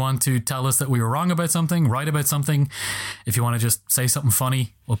 If you want to tell us that we were wrong about something, right about something, if you want to just say something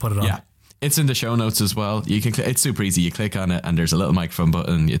funny, we'll put it on. Yeah. It's in the show notes as well. You can. It's super easy. You click on it and there's a little microphone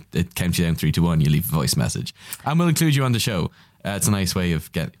button. It counts you down 3, 2, 1. You leave a voice message and we'll include you on the show. It's a nice way of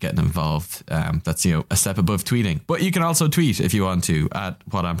getting involved. That's a step above tweeting. But you can also tweet if you want to at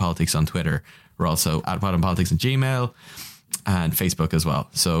whatampolitics on Twitter. We're also at whatampolitics on Gmail and Facebook as well.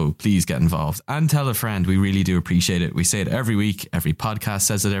 So please get involved and tell a friend. We really do appreciate it. We say it every week. Every podcast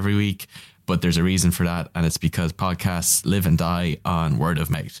says it every week. But there's a reason for that. And it's because podcasts live and die on word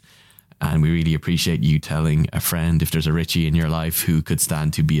of mouth. And we really appreciate you telling a friend. If there's a Richie in your life who could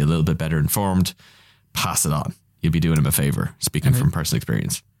stand to be a little bit better informed, pass it on. You'll be doing him a favor, speaking from personal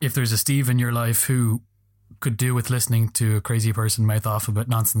experience. If there's a Steve in your life who could do with listening to a crazy person mouth off about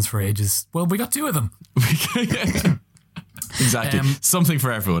nonsense for ages, well, we got 2 of them. Exactly. Something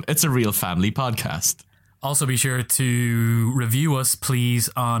for everyone. It's a real family podcast. Also, be sure to review us, please,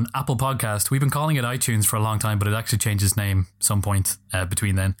 on Apple Podcast. We've been calling it iTunes for a long time, but it actually changed its name some point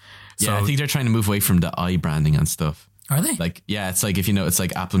between then. So, I think they're trying to move away from the branding and stuff. Are they? It's like, if you know, it's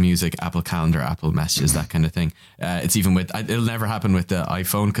like Apple Music, Apple Calendar, Apple Messages, that kind of thing. It's even with, it'll never happen with the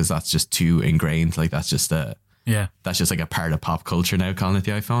iPhone because that's just too ingrained. Like that's just that's just like a part of pop culture now, calling it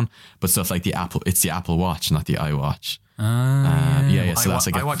the iPhone. But stuff like it's the Apple Watch, not the iWatch. So that's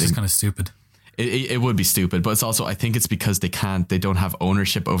like iWatch is kind of stupid. It would be stupid, but it's also, I think it's because they don't have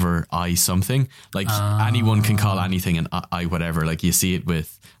ownership over something. Like anyone can call anything an whatever. Like you see it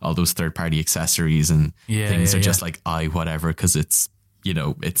with all those third-party accessories and things are just like whatever, because it's,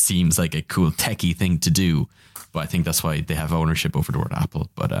 it seems like a cool techie thing to do. But I think that's why they have ownership over the word Apple.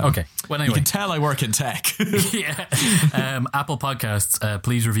 But okay, well, anyway, you can tell I work in tech. Apple Podcasts,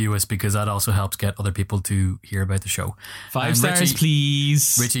 please review us because that also helps get other people to hear about the show. 5 stars, Richie,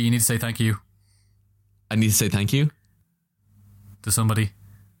 please. Richie, you need to say thank you. I need to say thank you to somebody.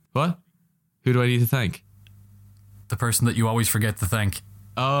 What? Who do I need to thank? The person that you always forget to thank.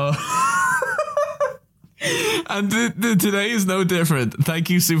 Oh. And today is no different. Thank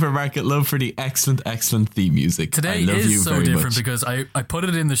you, Supermarket Love, for the excellent theme music. Today is so different because I put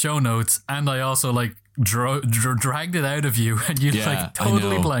it in the show notes and I also dragged it out of you and you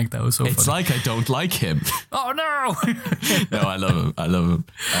totally blanked. That was so funny. It's like I don't like him. Oh no. No, I love him.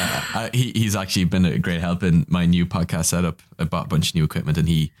 He's actually been a great help in my new podcast setup. I bought a bunch of new equipment and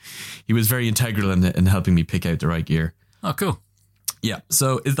he was very integral in helping me pick out the right gear. Oh, cool. Yeah.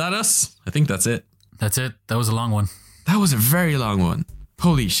 So is that us? I think that's it. That's it. That was a long one. That was a very long one.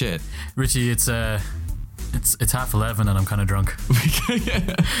 Holy shit. Richie, it's 11:30 and I'm kind of drunk.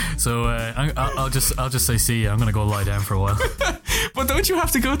 So I'll just say see you. I'm going to go lie down for a while. But don't you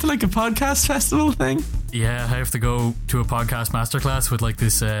have to go to like a podcast festival thing? Yeah, I have to go to a podcast masterclass with like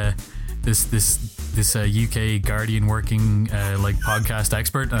this UK Guardian working like podcast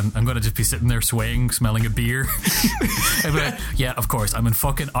expert, and I'm going to just be sitting there swaying, smelling a beer. I'd be like, yeah, of course, I'm in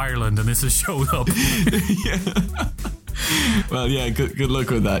fucking Ireland and this has showed up. Well, yeah, good luck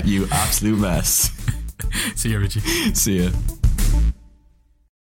with that, you absolute mess. See you, Richie. See ya.